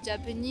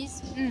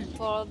Japanese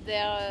for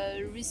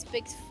their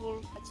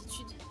respectful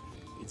attitude.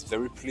 It's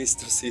very pleased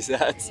to see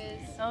that. Yes.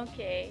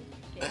 Okay.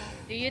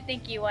 Do you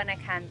think you want to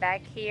come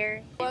back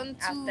here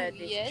after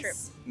this trip?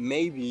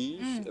 Maybe,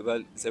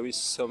 but there is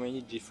so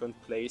many different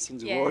places in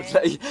the world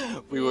like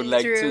we would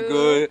like to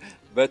go.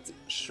 But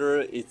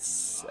sure,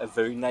 it's a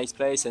very nice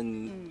place,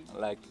 and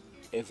like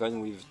even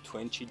with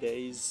 20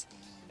 days,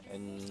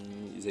 and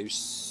there's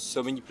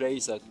so many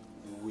places that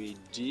we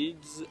did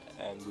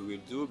and we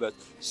will do, but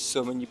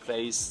so many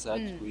places that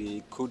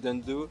we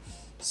couldn't do.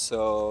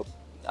 So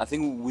I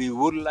think we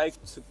would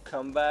like to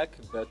come back,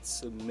 but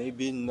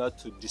maybe not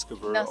to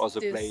discover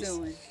other places.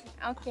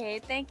 Okay,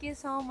 thank you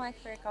so much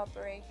for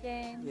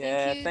cooperation.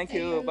 Yeah, thank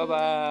you. Bye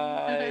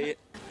bye.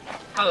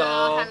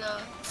 Hello.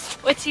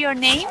 What's your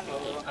name?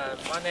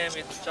 My name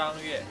is Zhang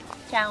Yue.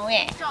 Zhang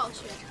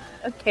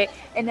Yue. Okay,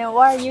 and then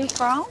where are you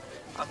from?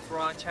 I'm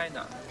from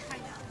China.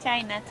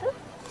 China too?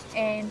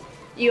 And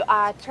you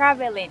are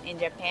traveling in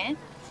Japan?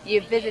 You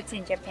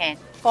visiting Japan.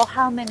 For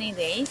how many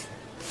days?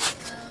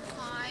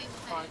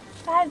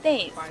 5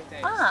 days. 5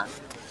 days. Ah,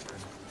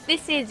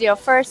 this is your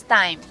first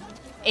time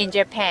in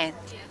Japan.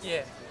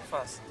 Yeah,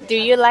 first. Do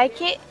you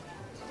like it?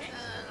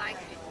 Like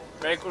it.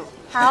 Very good.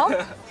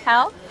 How?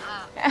 How?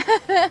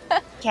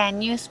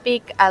 Can you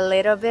speak a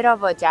little bit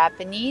of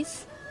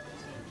Japanese?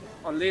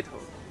 A little.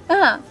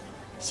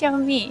 Show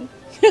me.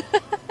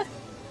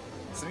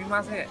 すみ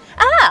ません。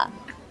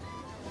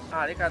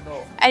ありがと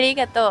う。あり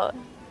がと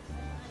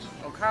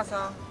う。お母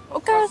さん。お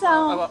母さ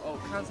ん。お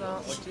母さん、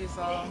おじい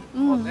さ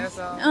ん、お姉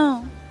さ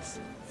ん。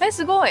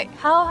すごい。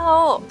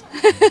how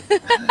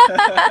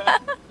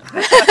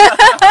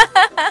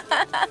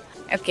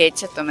OK、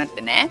ちょっと待っ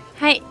てね。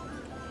はい。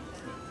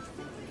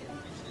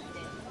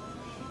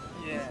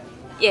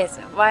Yes,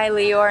 while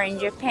you are in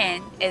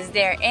Japan, is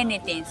there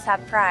anything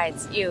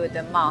surprised you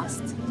the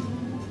most?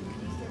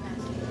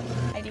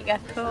 ありが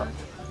とう。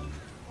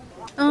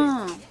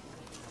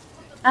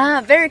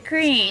very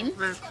clean.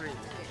 Very clean.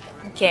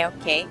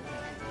 Okay.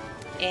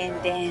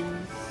 And then,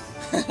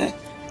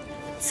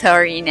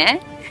 sorry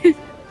ね。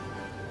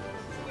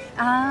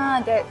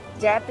The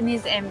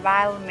Japanese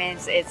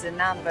environment is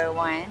number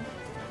one.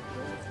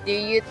 Do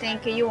you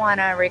think you want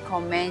to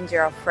recommend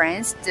your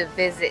friends to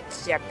visit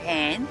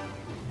Japan?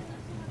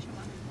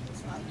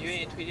 你愿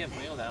意推荐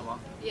朋友来吗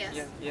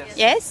Yes.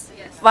 Yes?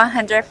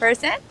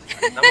 100%?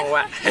 Number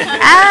one.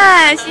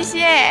 谢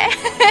谢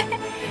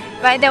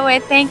By the way,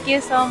 thank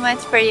you so much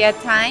for your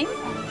time.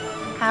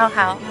 好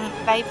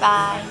bye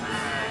bye.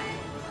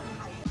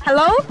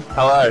 Hello?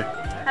 Hello.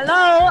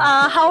 Hello,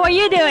 how are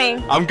you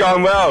doing? I'm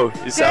going well.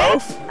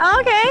 Yourself? Good?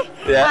 Okay.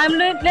 Yeah. I'm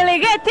really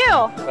good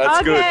too.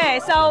 That's good. Okay,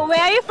 so where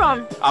are you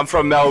from? I'm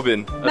from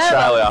Melbourne,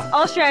 Australia.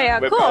 Australia,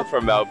 We're cool. both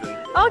from Melbourne.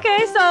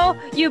 Okay, so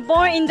you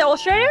born in the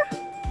Australia?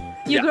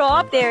 You Yeah. grew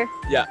up there?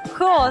 Yeah.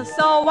 Cool.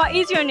 So what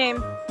is your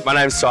name? My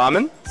name's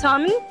Simon.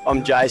 Simon?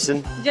 I'm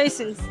Jason.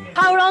 Jason.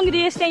 How long do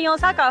you stay in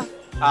Osaka?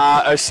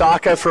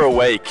 Osaka for a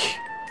week.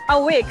 A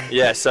week.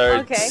 Yeah, so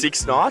Okay.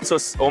 6 nights or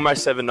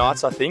almost 7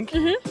 nights, I think.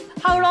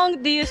 How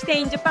long do you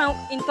stay in Japan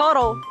in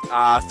total?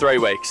 3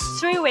 weeks.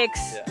 3 weeks.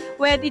 Yeah.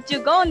 Where did you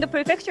go in the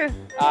prefecture?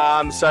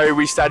 So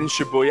we stayed in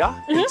Shibuya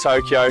in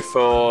Tokyo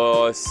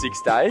for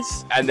 6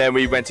 days, and then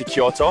we went to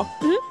Kyoto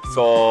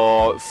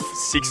for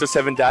 6 or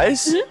 7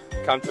 days.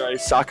 Come to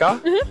Osaka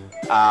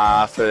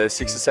for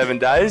 6 or 7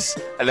 days,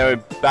 and then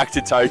we're back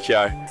to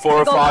Tokyo. 4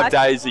 or Go 5 back.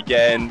 days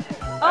again,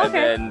 and Okay.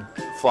 then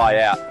fly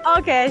out.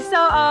 Okay, so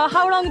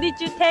how long did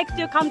you take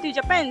to come to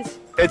Japan?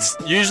 It's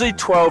usually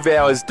 12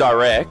 hours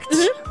direct,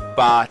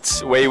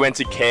 but we went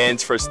to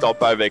Cairns for a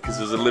stopover because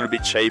it was a little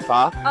bit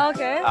cheaper.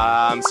 Okay.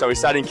 So we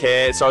started in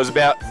Cairns, so it was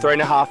about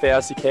 3.5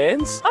 hours to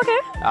Cairns. Okay.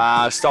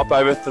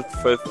 Stopover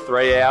for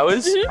 3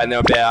 hours, and then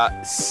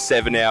about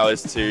 7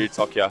 hours to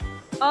Tokyo.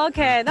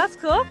 Okay, that's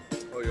cool.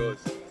 All yours.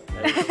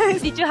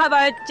 Did you have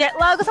a jet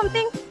lag or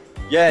something?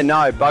 Yeah,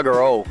 no, bugger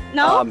all.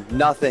 No?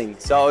 Nothing.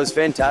 So it was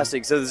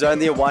fantastic. So there's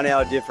only a 1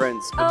 hour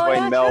difference Oh,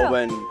 between yeah,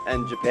 Melbourne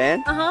and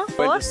Japan. Went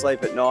What? to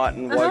sleep at night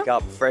and woke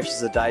up fresh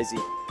as a daisy.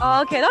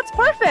 Okay, that's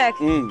perfect.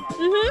 Mm.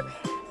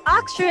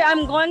 Actually,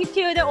 I'm going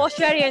to the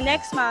Australia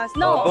next month.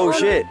 No, Oh,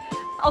 bullshit.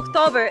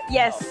 October.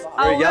 Yes,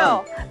 Where I you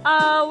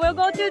will. We'll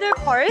go to the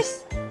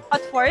Perth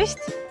at first.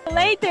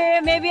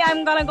 Later, maybe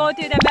I'm gonna go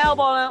to the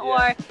Melbourne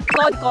or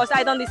Gold Coast.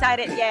 I don't decide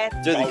it yet.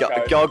 Do the Gold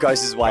Coast. Gold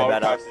Coast is way Gold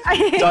better.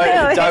 Coast is-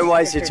 Really? Don't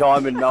waste your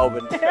time in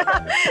Melbourne.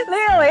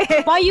 Really?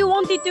 Why you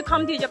wanted to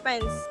come to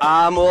Japan?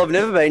 Well, I've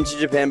never been to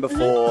Japan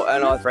before,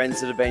 and I have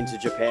friends that have been to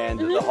Japan.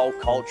 But the whole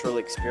cultural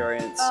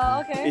experience Oh,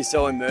 okay. is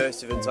so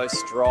immersive and so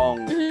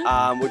strong,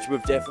 which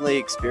we've definitely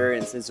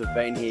experienced since we've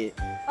been here.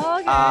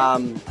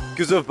 Okay.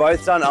 Because we've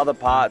both done other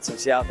parts of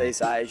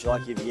Southeast Asia,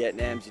 like your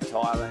Vietnams, your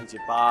Thailands,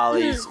 your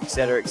Balis,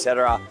 etc.,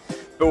 etc.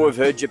 But we've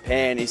heard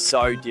Japan is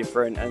so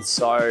different and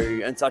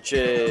such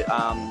a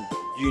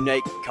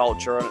unique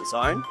culture on its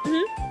own.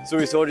 So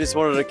we sort of just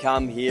wanted to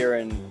come here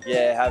and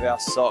have our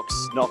socks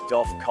knocked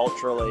off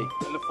culturally.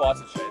 And the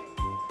flights are cheap.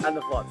 And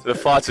the flights. The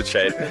flights are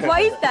cheap.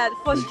 Why is that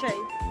for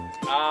straight?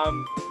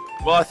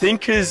 Well, I think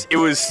because it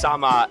was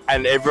summer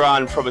and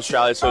everyone from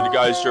Australia sort of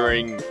goes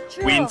during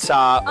True.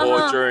 winter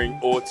or during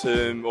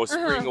autumn or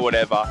spring or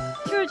whatever.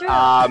 True, true.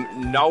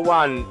 No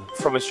one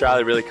from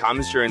Australia really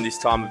comes during this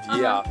time of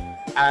year.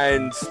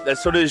 And that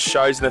sort of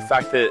shows in the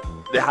fact that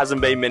there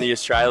hasn't been many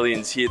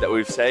Australians here that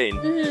we've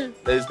seen.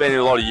 There's been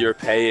a lot of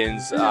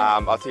Europeans,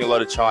 I think a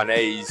lot of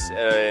Chinese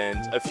and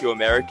a few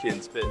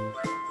Americans, but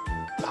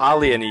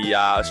hardly any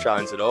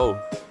Australians at all.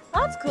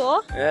 That's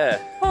cool. Yeah.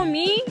 For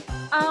me,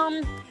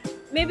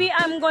 maybe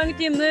I'm going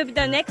to move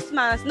the next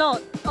month. No,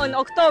 on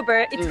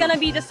October. It's gonna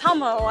be the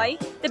summer, right?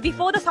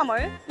 Before the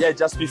summer. Yeah,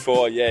 just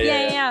before,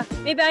 yeah.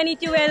 Maybe I need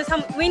to wear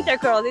some winter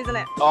clothes, isn't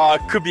it? Oh,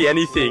 it could be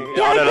anything.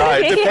 Yeah, I don't know.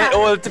 it could be, yeah.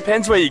 Well, it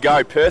depends where you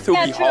go. Perth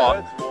will be true.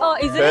 hot. Oh,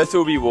 is it? Perth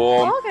will be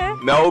warm. Okay.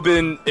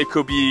 Melbourne, it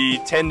could be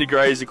 10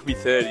 degrees, it could be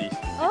 30.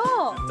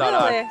 Oh, Don't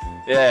know. really?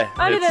 Yeah.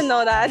 I didn't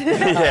know that.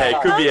 Yeah,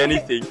 it could be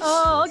anything.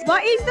 Oh,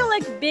 what is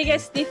the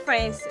biggest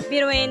difference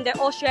between the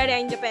Australia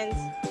and Japan?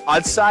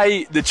 I'd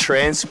say the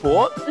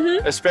transport,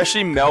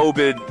 especially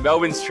Melbourne.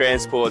 Melbourne's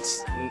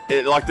transports,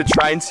 like the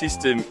train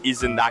system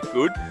isn't that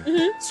good.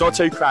 It's not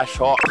too crash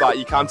hot, but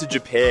you come to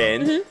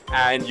Japan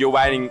and you're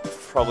waiting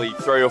probably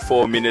 3 or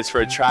 4 minutes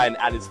for a train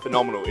and it's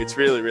phenomenal. It's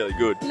really, really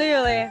good.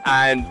 Really?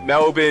 And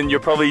Melbourne, you're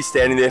probably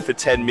standing there for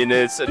 10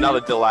 minutes, another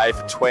delay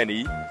for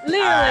 20.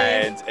 Really?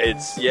 And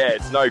it's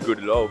no good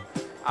at all.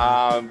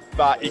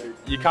 But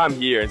you come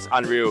here, it's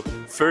unreal.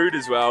 Food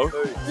as well.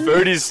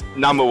 Food is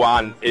number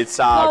one. It's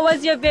what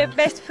was your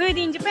best food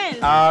in Japan?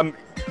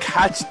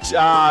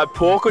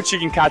 Pork or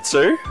chicken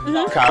katsu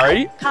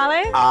curry.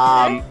 Curry?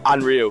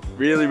 Unreal.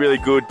 Really, really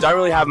good. Don't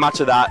really have much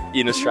of that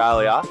in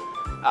Australia.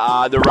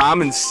 The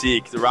ramen's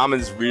sick. The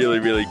ramen's really,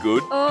 really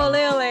good. Oh,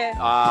 really?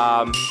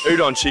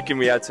 Udon chicken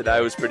we had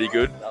today was pretty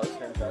good. That was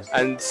fantastic.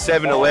 And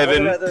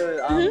 7-Eleven.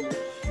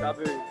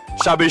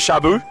 Shabu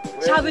shabu.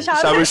 Shabu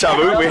shabu. Shabu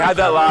shabu. We had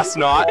that last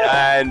night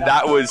and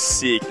that was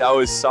sick. That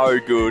was so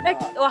good.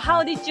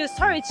 How did you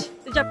search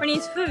the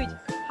Japanese food?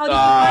 How did you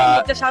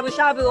find the shabu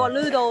shabu or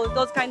noodles,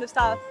 those kind of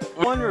stuff?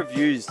 Online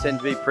reviews tend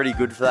to be pretty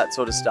good for that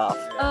sort of stuff.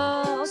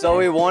 Oh, okay. So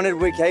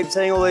we keep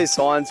seeing all these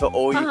signs for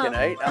all you can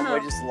eat, and we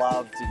just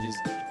love to just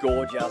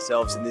gorge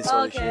ourselves in this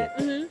sort of shit.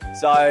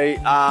 So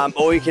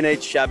all you can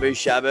eat shabu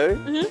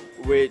shabu,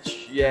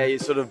 which you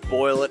sort of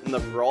boil it in the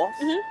broth,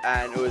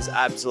 and it was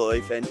absolutely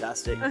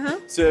fantastic.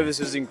 Service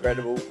was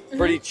incredible,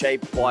 pretty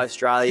cheap by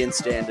Australian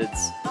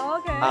standards.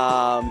 Okay.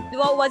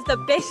 What was the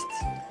best?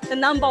 The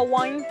number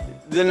one?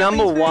 The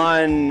number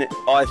one,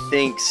 I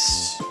think,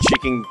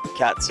 chicken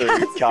katsu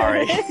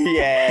curry.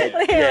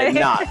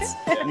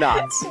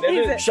 Nuts.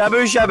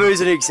 Shabu shabu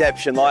is an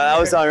exception. Like that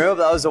was unreal.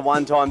 That was a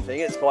one-time thing.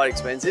 It's quite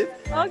expensive.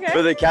 Okay.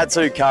 But the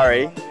katsu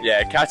curry,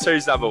 yeah,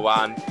 katsu's number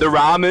one. The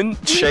ramen,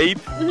 cheap,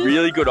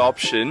 really good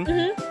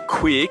option,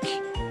 quick,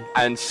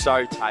 and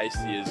so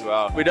tasty as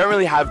well. We don't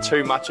really have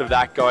too much of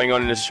that going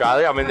on in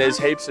Australia. I mean, there's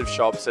heaps of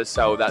shops that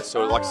sell that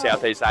sort of like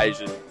Southeast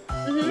Asian,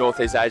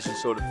 Northeast Asian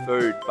sort of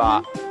food,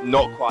 but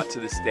not quite to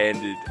the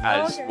standard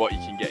as what you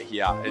can get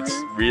here. It's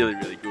really,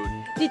 really good.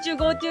 Did you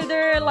go to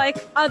their like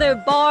other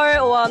bar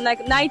or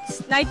like night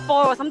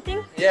bar or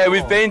something? Yeah,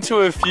 we've been to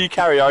a few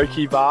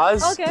karaoke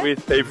bars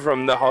with people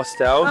from the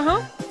hostel.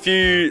 A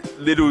few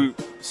little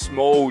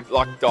small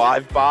like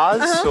dive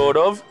bars sort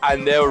of,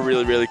 and they were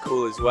really, really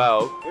cool as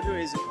well. We'll do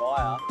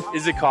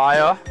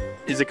izakaya.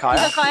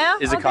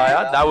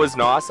 Izakaya. That was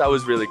nice. That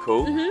was really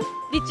cool.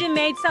 Did you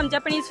make some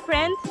Japanese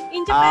friends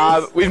in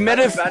Japan? We've met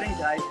batting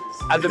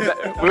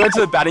cages. We went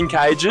to the batting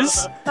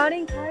cages.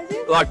 Batting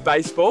cages? Like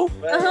baseball.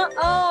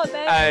 Oh,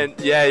 baseball. And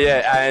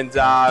and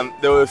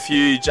there were a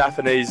few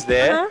Japanese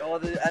there.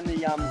 And the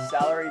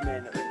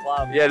salarymen at the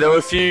club. Yeah, there were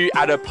a few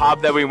at a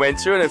pub that we went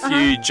to, and a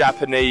few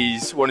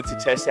Japanese wanted to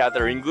test out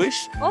their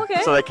English.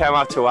 Okay. So they came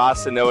up to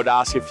us and they would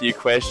ask a few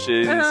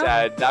questions,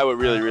 and they were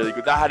really, really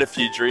good. They had a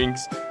few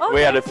drinks.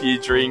 We had a few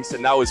drinks,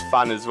 and that was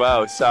fun as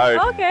well. So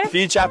a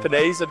few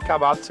Japanese had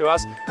come up to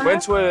us.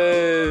 Went to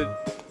a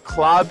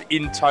club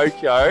in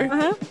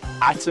Tokyo,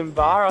 Atom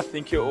Bar, I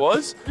think it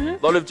was. A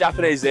lot of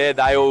Japanese there.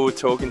 They all were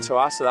talking to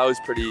us, so that was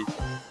pretty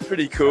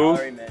cool.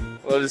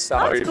 That's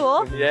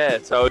cool. Yeah,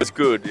 so it was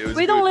good.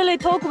 We don't really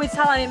talk with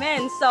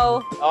salarymen,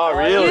 so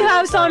really? You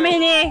have so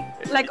many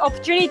like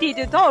opportunity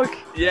to talk.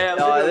 Yeah,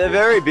 they're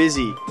very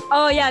busy.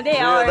 Oh yeah, they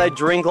are. They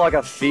drink like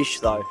a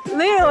fish though.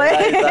 Really?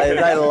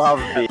 They love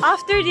beer.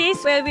 After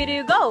this, where will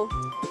you go?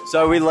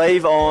 So we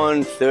leave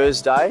on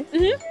Thursday,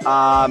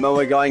 and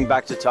we're going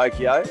back to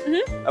Tokyo,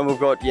 and we've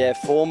got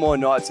 4 more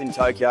nights in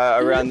Tokyo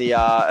around the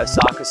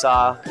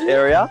Asakusa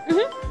area,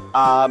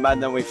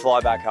 and then we fly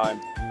back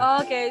home.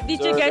 Okay,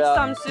 did you get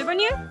some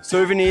souvenir?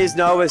 Souvenirs?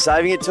 No, we're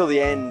saving it till the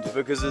end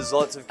because there's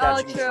lots of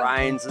catching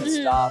trains and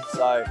stuff.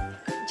 So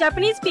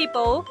Japanese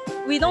people,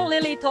 we don't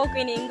really talk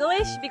in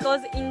English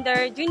because in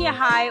the junior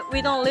high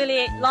we don't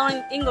really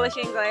learn English.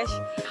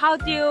 How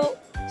do you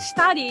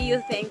study,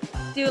 you think?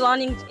 Do you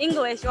learn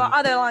English or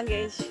other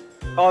language?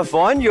 I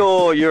find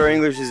your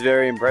English is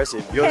very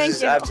impressive. Yours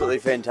is absolutely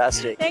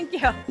fantastic. Thank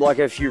you. Like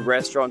a few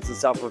restaurants and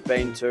stuff we've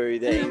been to,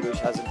 their English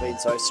hasn't been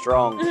so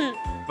strong.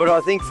 But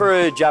I think for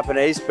a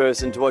Japanese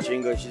person to watch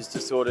English is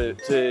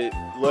to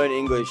learn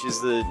English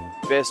is the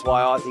best way,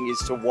 I think, is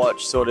to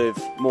watch sort of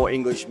more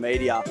English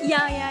media.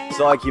 Yeah.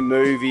 So like your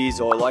movies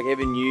or like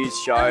even news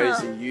shows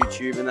and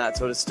YouTube and that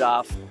sort of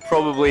stuff.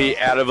 Probably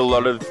out of a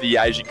lot of the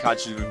Asian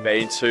countries we've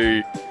been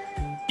to,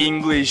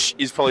 English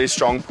is probably a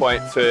strong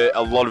point for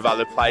a lot of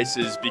other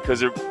places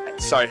because it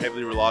so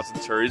heavily relies on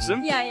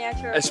tourism. Yeah,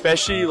 true.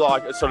 Especially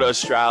like a sort of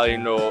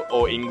Australian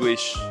or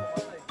English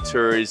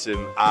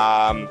tourism.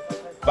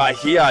 But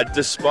here,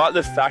 despite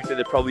the fact that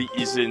there probably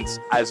isn't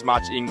as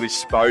much English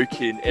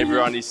spoken,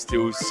 everyone is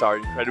still so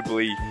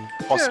incredibly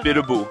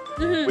hospitable,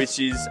 which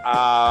is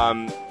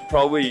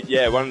probably,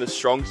 one of the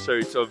strong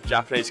suits of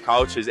Japanese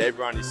cultures.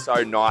 Everyone is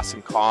so nice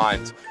and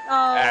kind.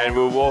 And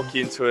we'll walk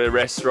into a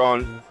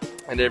restaurant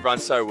and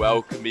everyone's so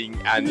welcoming,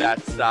 and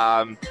that's,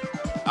 I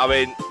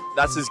mean,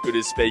 that's as good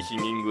as speaking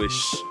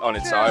English on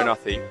its own, I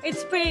think.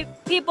 It's pretty,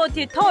 people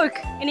to talk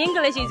in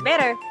English is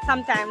better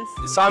sometimes.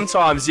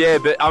 Sometimes, yeah,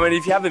 but I mean,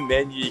 if you have a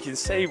menu, you can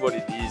see what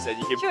it is and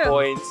you can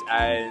point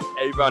and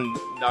everyone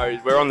knows,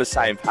 we're on the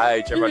same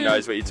page, everyone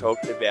knows what you're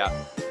talking about,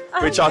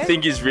 which I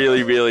think is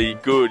really, really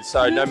good.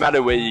 So no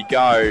matter where you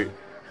go,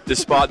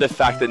 despite the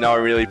fact that no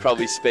one really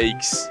probably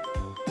speaks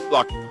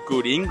like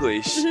good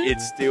English,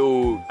 it's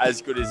still as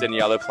good as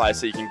any other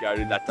place that you can go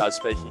to that does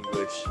speak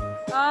English.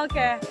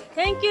 Okay,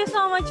 thank you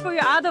so much for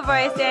your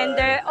advice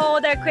and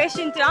all the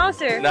questions to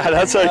answer. No,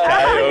 that's okay,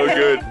 all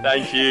good,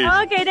 thank you.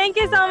 Okay, thank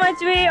you so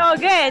much, we are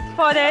great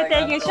for the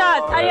taking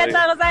shot.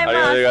 Arigatou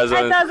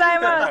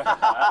gozaimasu.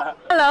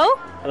 Hello?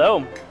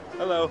 Hello.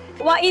 Hello.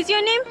 What is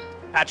your name?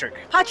 Patrick.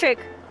 Patrick.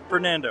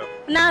 Fernando.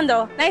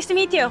 Fernando, nice to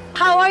meet you.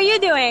 How are you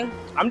doing?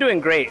 I'm doing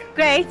great.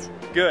 Great.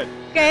 Good.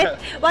 Great.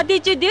 What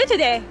did you do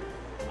today?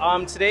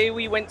 Today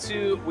we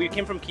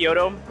came from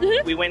Kyoto.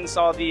 We went and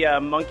saw the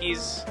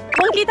monkeys.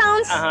 Monkey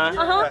towns?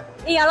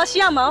 In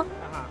Arashiyama?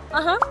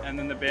 And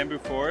then the bamboo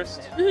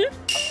forest.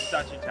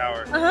 Statue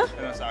Tower in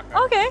Osaka.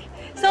 Okay.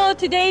 So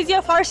today is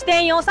your first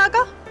day in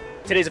Osaka?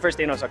 Today's the first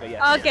day in Osaka,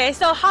 yeah. Okay,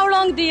 so how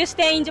long do you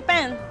stay in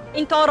Japan?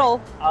 in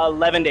total?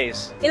 11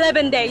 days.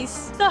 11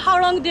 days. So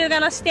how long do you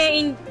gonna stay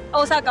in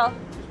Osaka?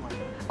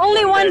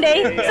 Only one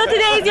day. So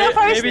today is your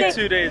first day. Maybe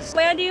 2 days.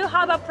 Where do you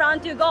have a plan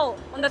to go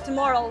on the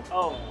tomorrow?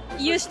 Oh,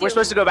 we're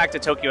supposed to go back to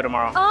Tokyo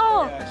tomorrow.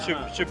 Oh.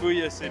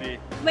 Shibuya City.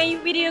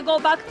 When will you go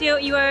back to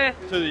your...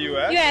 To the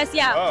U.S.? U.S.,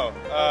 yeah.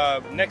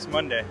 Oh, next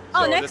Monday.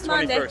 Oh, so next the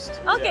Monday.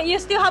 21st. Okay, you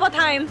still have a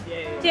time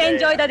to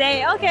enjoy the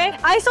day. Okay.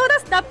 I saw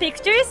the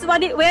pictures.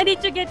 Where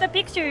did you get the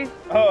picture?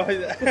 Oh,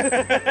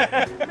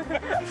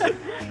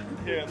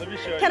 here, let me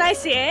show you. Can I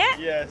see it?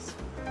 Yes.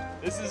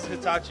 This is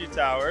Hitachi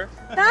Tower.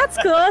 That's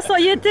cool. So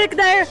you took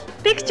the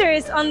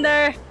pictures on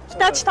the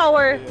Hitachi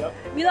Tower.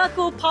 Really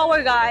cool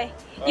power guy.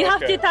 You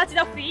have to touch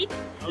the feet,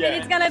 and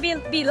it's gonna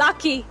be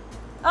lucky.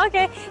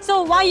 Okay.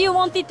 So why you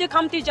wanted to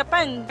come to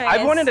Japan?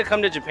 I've wanted to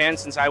come to Japan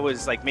since I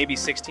was like maybe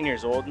 16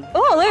 years old.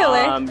 Oh,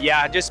 really?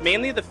 Yeah, just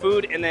mainly the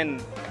food, and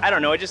then I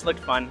don't know, it just looked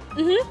fun.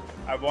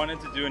 I wanted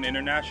to do an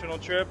international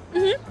trip,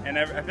 and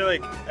I feel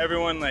like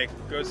everyone like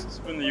goes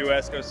from the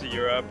U.S. goes to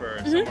Europe or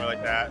somewhere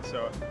like that.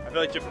 So I feel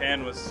like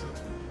Japan was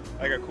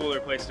like a cooler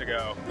place to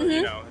go,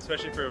 you know,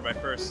 especially for my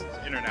first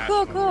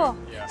international. Cool.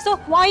 Yeah. So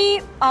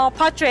why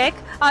Patrick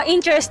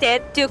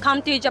interested to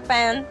come to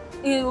Japan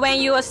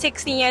when you were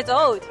 16 years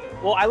old?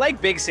 Well, I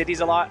like big cities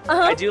a lot.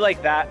 I do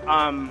like that.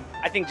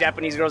 I think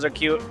Japanese girls are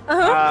cute.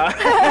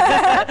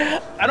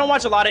 I don't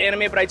watch a lot of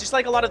anime, but I just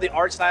like a lot of the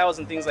art styles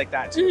and things like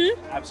that too.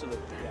 Absolutely.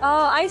 Yeah.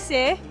 Oh, I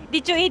see.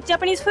 Did you eat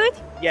Japanese food?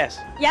 Yes.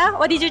 Yeah?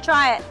 What did you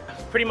try it?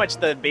 Pretty much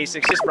the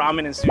basics, just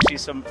ramen and sushi.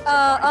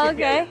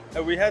 Okay.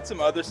 We had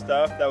some other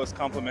stuff that was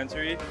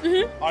complimentary.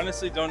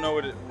 Honestly, don't know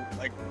what it,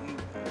 like,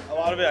 a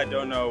lot of it I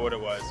don't know what it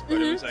was,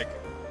 but it was like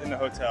in the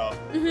hotel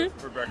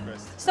for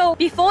breakfast. So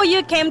before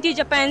you came to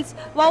Japan,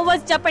 what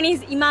was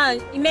Japanese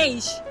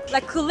image?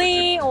 Like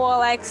clean or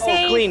like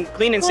safe? Oh,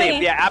 clean and safe.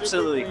 Yeah,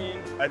 absolutely.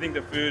 I think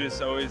the food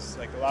is always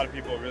like a lot of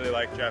people really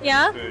like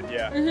Japanese food.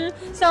 Yeah.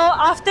 So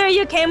after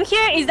you came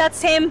here, is that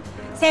same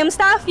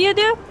stuff you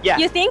do? Yeah.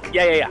 You think?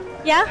 Yeah.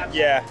 Yeah?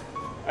 Yeah,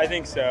 I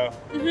think so.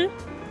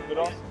 But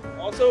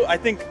also, I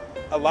think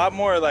a lot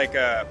more like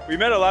we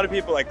met a lot of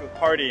people like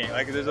partying.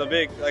 Like there's a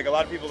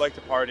lot of people like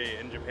to party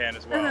in Japan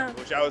as well,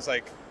 which I was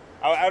like,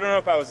 I don't know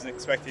if I was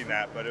expecting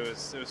that, but it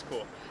was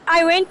cool.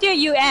 I went to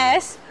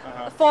US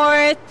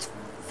for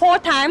 4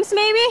 times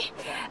maybe,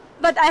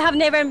 but I have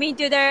never been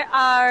to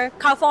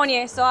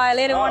California, so I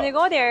really want to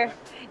go there.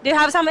 Do you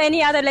have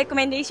any other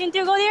recommendation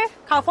to go there?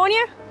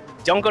 California?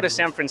 Don't go to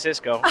San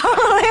Francisco.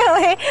 Oh,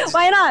 really?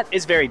 Why not?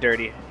 It's very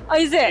dirty. Oh,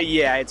 is it?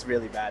 Yeah, it's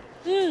really bad.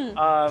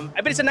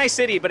 But it's a nice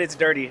city, but it's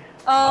dirty.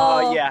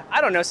 Oh. Yeah. I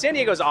don't know. San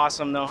Diego's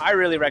awesome, though. I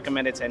really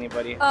recommend it to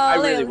anybody. I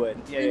really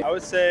would. Yeah. I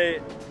would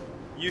say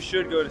you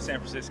should go to San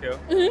Francisco.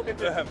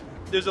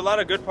 There's a lot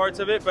of good parts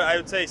of it, but I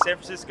would say San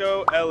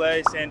Francisco,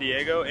 LA, San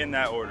Diego in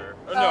that order.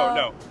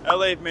 No,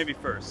 LA maybe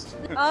first.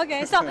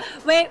 Okay, so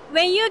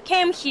when you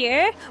came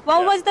here,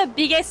 what was the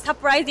biggest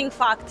surprising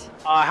fact?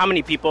 How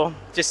many people?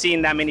 Just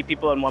seeing that many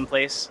people in one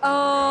place.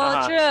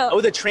 Oh, true. Oh,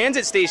 the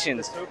transit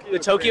stations. The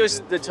Tokyo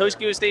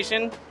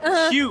station,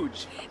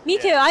 huge. Me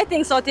too, I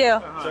think so too.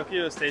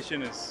 Tokyo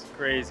station is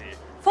crazy.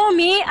 For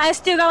me, I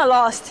still got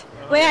lost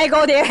when I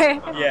go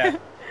there. Yeah.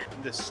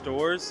 The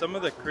stores, some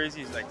of the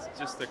crazy, like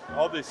just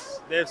all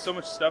this, they have so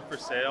much stuff for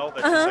sale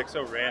that's just like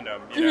so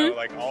random, you know,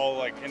 like all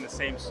like in the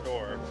same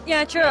store.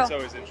 Yeah, true. That's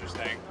always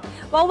interesting.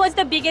 What was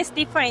the biggest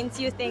difference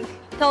you think,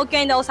 Tokyo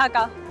and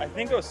Osaka? I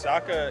think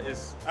Osaka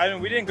is,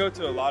 we didn't go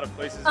to a lot of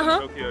places in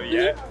Tokyo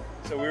yet,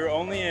 so we were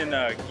only in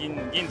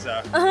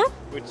Ginza,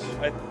 which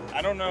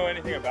I don't know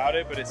anything about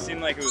it, but it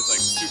seemed like it was like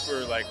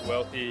super like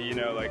wealthy, you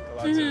know, like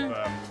lots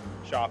of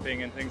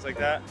shopping and things like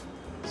that.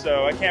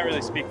 So I can't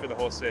really speak for the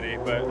whole city,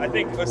 but I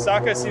think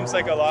Osaka seems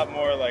like a lot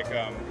more like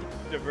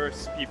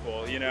diverse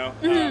people, you know.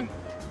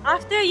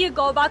 After you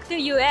go back to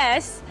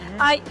US,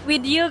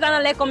 with you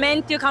gonna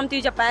recommend to come to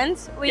Japan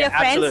with your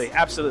friends?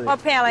 Absolutely. Or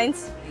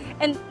parents?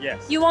 And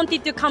you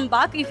wanted to come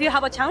back if you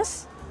have a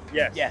chance?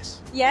 Yes.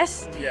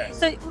 Yes? Yes.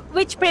 So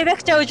which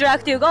prefecture would you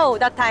like to go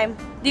that time?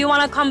 Do you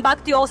want to come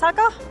back to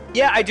Osaka?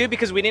 Yeah, I do,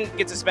 because we didn't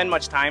get to spend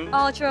much time.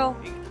 Oh, true.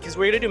 Because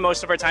we're going to do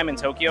most of our time in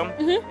Tokyo.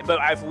 But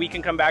if we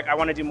can come back, I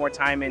want to do more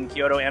time in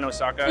Kyoto and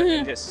Osaka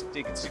and just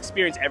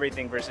experience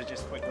everything versus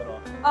just quick little.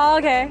 Oh,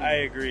 okay. I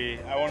agree.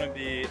 I want to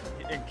be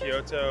in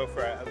Kyoto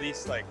for at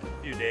least like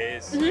a few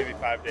days, maybe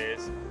 5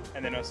 days,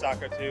 and then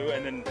Osaka too.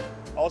 And then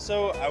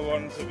also I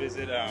wanted to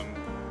visit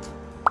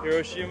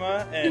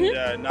Hiroshima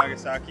and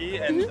Nagasaki,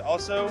 and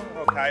also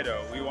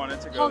Hokkaido. We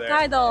wanted to go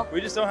there. We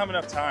just don't have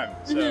enough time,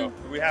 so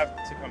we have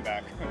to come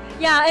back.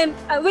 Yeah,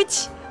 and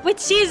which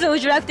season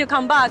would you like to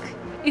come back?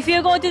 If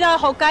you go to the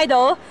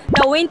Hokkaido,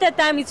 the winter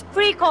time is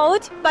pretty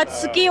cold, but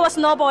ski or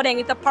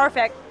snowboarding is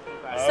perfect.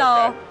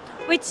 So,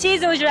 which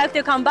season would you like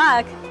to come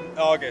back?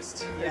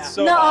 August. Yeah. It's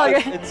so hot.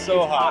 It's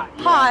so hot.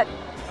 Hot.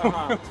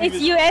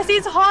 It's US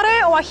is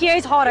hotter or here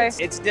is hotter?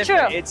 It's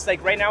different. True. It's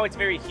like right now it's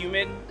very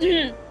humid,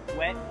 and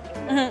wet.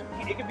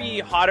 It could be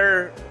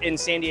hotter in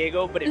San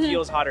Diego, but it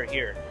feels hotter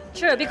here.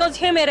 True, because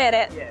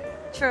humidity.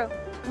 True.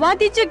 What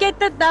did you get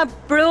the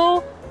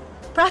blue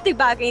plastic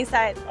bag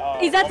inside.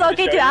 Is that want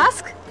me okay to to show you?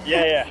 ask?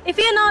 Yeah. If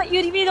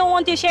you don't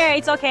want to share,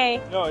 it's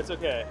okay. No, it's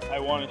okay. I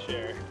want to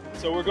share.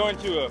 So we're going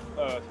to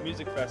a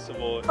music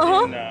festival in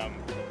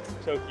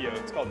Tokyo.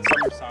 It's called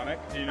Summer Sonic.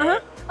 Do you know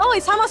it? Oh,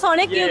 it's Summer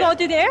Sonic. Yeah. You go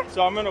to there?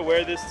 So I'm gonna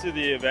wear this to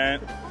the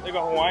event. Like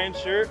a Hawaiian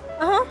shirt.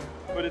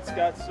 But it's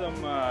got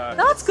some.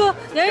 That's cool.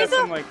 It's got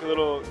some like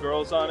little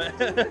girls on it.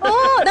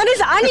 Oh, that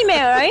is anime,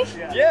 right?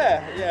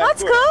 Yeah.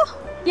 That's cool.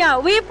 Yeah,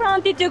 we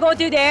wanted to go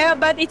to there,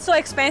 but it's so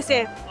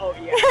expensive. Oh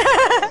yeah.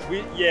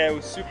 Yeah, it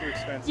was super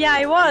expensive. Yeah,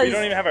 it was. We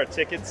don't even have our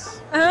tickets.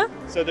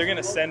 So they're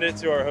gonna send it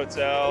to our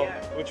hotel,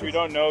 which we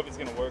don't know if it's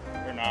gonna work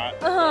or not.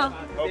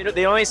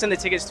 They only send the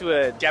tickets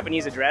to a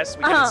Japanese address.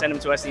 We couldn't send them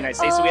to us in the United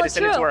States, so we had to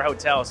send it to our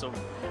hotel. So.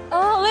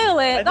 Oh,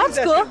 really? I That's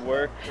think cool. That should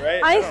work,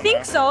 right? I don't think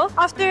know. so.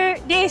 After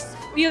this,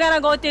 you're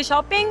gonna go to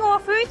shopping or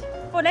food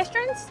for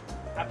restaurants?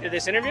 After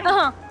this interview?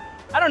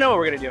 I don't know what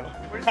we're gonna do.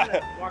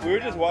 We were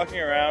just walking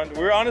around.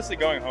 We were honestly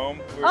going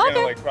home. We were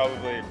gonna like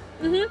probably.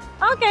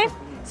 Okay.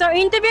 So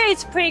interview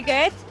is pretty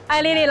good.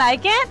 I really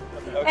like it,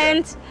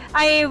 and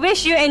I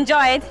wish you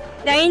enjoyed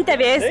the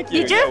interviews. Thank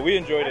you. Did you? Yeah, we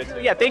enjoyed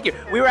it. Yeah, thank you.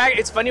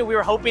 It's funny. We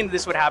were hoping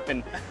this would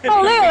happen.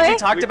 Oh, really? We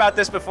talked about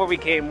this before we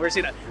came. We're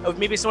seeing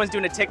maybe someone's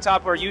doing a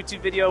TikTok or a YouTube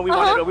video. We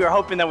were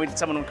hoping that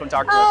someone would come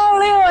talk to us. Oh,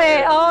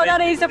 really? Oh,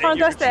 that is Thank you for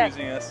fantastic.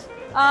 choosing us.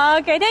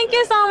 Okay, thank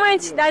you so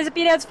much. That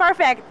video is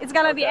perfect. It's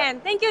gonna be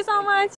end. Thank you so much.